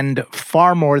spend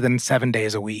far more than 7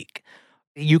 days a week.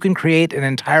 You can create an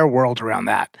entire world around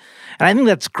that. And I think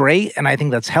that's great, and I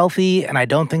think that's healthy, and I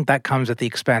don't think that comes at the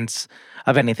expense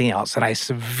of anything else. And I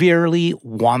severely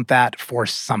want that for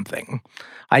something.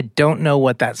 I don't know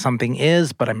what that something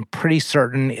is, but I'm pretty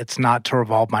certain it's not to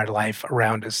revolve my life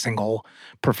around a single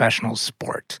professional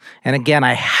sport. And again,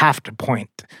 I have to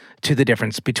point to the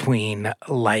difference between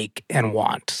like and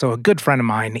want. So a good friend of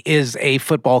mine is a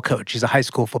football coach. He's a high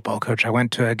school football coach. I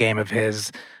went to a game of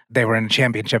his They were in a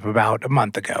championship about a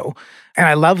month ago. And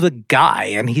I love the guy,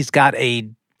 and he's got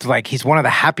he's one of the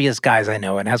happiest guys I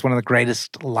know and has one of the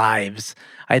greatest lives,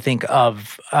 I think,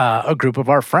 of a group of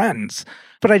our friends.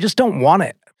 But I just don't want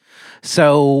it.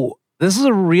 So this is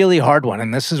a really hard one,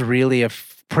 and this is really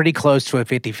pretty close to a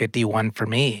 50-50 one for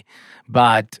me.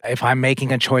 But if I'm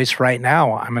making a choice right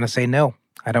now, I'm going to say no.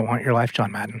 I don't want your life,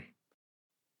 John Madden.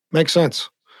 Makes sense.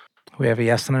 We have a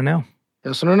yes and a no.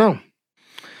 Yes and a no.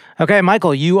 Okay,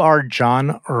 Michael, you are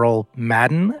John Earl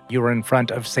Madden. You are in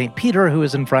front of St. Peter, who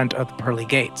is in front of the pearly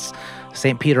gates.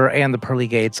 St. Peter and the pearly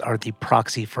gates are the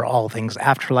proxy for all things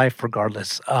afterlife,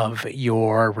 regardless of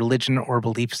your religion or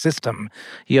belief system.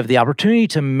 You have the opportunity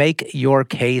to make your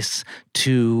case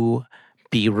to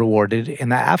be rewarded in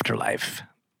the afterlife.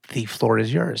 The floor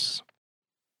is yours.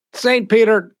 St.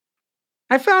 Peter,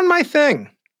 I found my thing,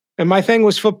 and my thing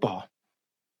was football.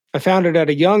 I found it at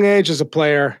a young age as a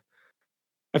player.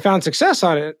 I found success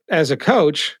on it as a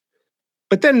coach,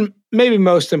 but then maybe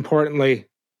most importantly,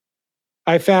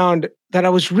 I found that I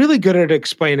was really good at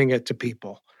explaining it to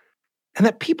people, and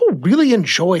that people really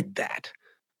enjoyed that.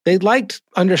 They liked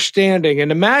understanding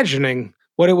and imagining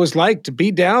what it was like to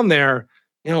be down there,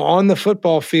 on the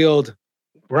football field,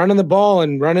 running the ball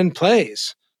and running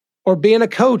plays, or being a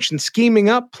coach and scheming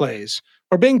up plays,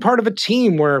 or being part of a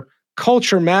team where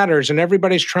culture matters and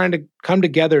everybody's trying to come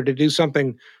together to do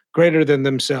something greater than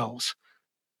themselves.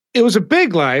 It was a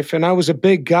big life, and I was a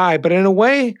big guy, but in a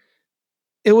way,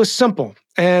 it was simple.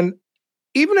 And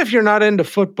even if you're not into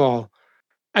football,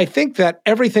 I think that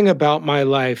everything about my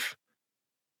life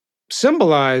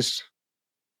symbolized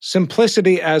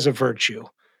simplicity as a virtue.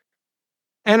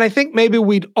 And I think maybe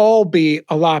we'd all be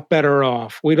a lot better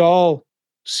off. We'd all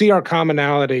see our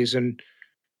commonalities and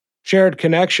shared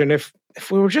connection if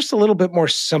we were just a little bit more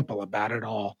simple about it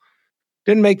all.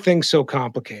 Didn't make things so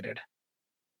complicated.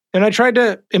 And I tried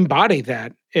to embody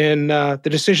that in the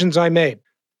decisions I made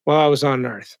while I was on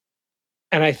Earth.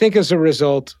 And I think as a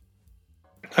result,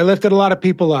 I lifted a lot of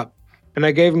people up, and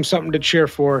I gave them something to cheer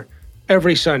for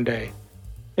every Sunday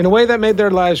in a way that made their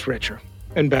lives richer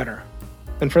and better.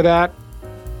 And for that,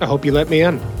 I hope you let me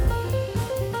in.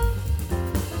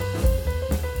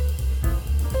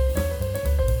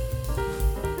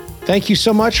 Thank you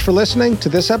so much for listening to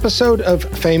this episode of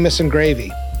Famous and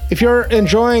Gravy. If you're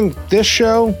enjoying this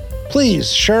show,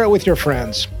 please share it with your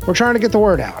friends. We're trying to get the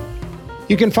word out.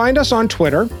 You can find us on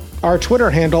Twitter. Our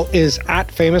Twitter handle is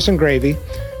 @FamousAndGravy.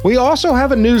 We also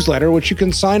have a newsletter which you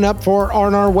can sign up for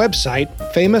on our website,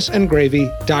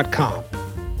 famousandgravy.com.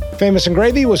 Famous and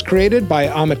Gravy was created by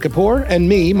Amit Kapoor and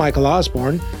me, Michael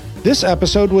Osborne. This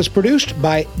episode was produced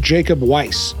by Jacob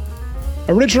Weiss.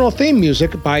 Original theme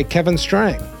music by Kevin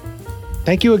Strang.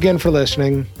 Thank you again for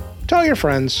listening. Tell your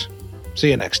friends.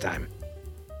 See you next time.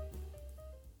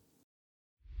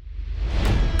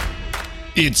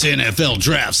 It's NFL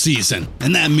draft season,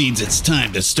 and that means it's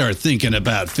time to start thinking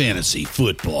about fantasy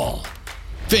football.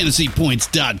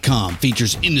 FantasyPoints.com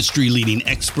features industry-leading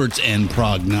experts and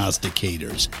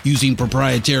prognosticators using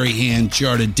proprietary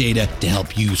hand-charted data to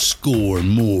help you score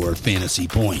more fantasy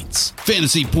points.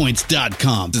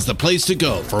 FantasyPoints.com is the place to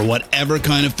go for whatever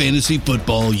kind of fantasy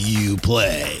football you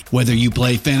play. Whether you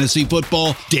play fantasy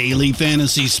football, daily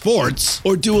fantasy sports,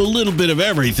 or do a little bit of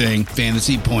everything,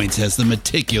 Fantasy Points has the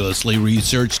meticulously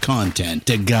researched content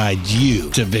to guide you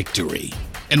to victory.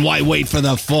 And why wait for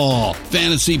the fall?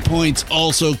 Fantasy Points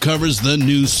also covers the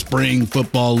new spring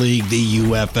football league, the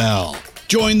UFL.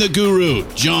 Join the guru,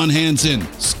 John Hansen,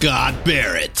 Scott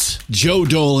Barrett, Joe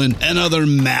Dolan, and other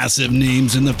massive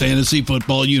names in the fantasy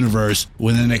football universe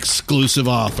with an exclusive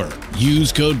offer.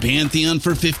 Use code Pantheon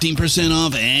for 15%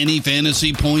 off any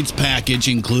Fantasy Points package,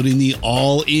 including the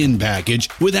all-in package,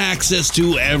 with access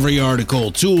to every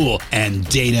article, tool, and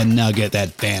data nugget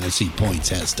that Fantasy Points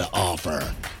has to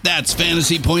offer. That's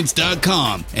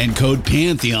FantasyPoints.com and code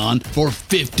Pantheon for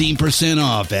 15%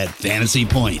 off at Fantasy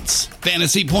Points.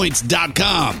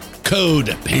 FantasyPoints.com,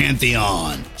 code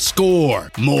Pantheon.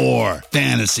 Score more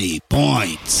fantasy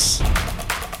points.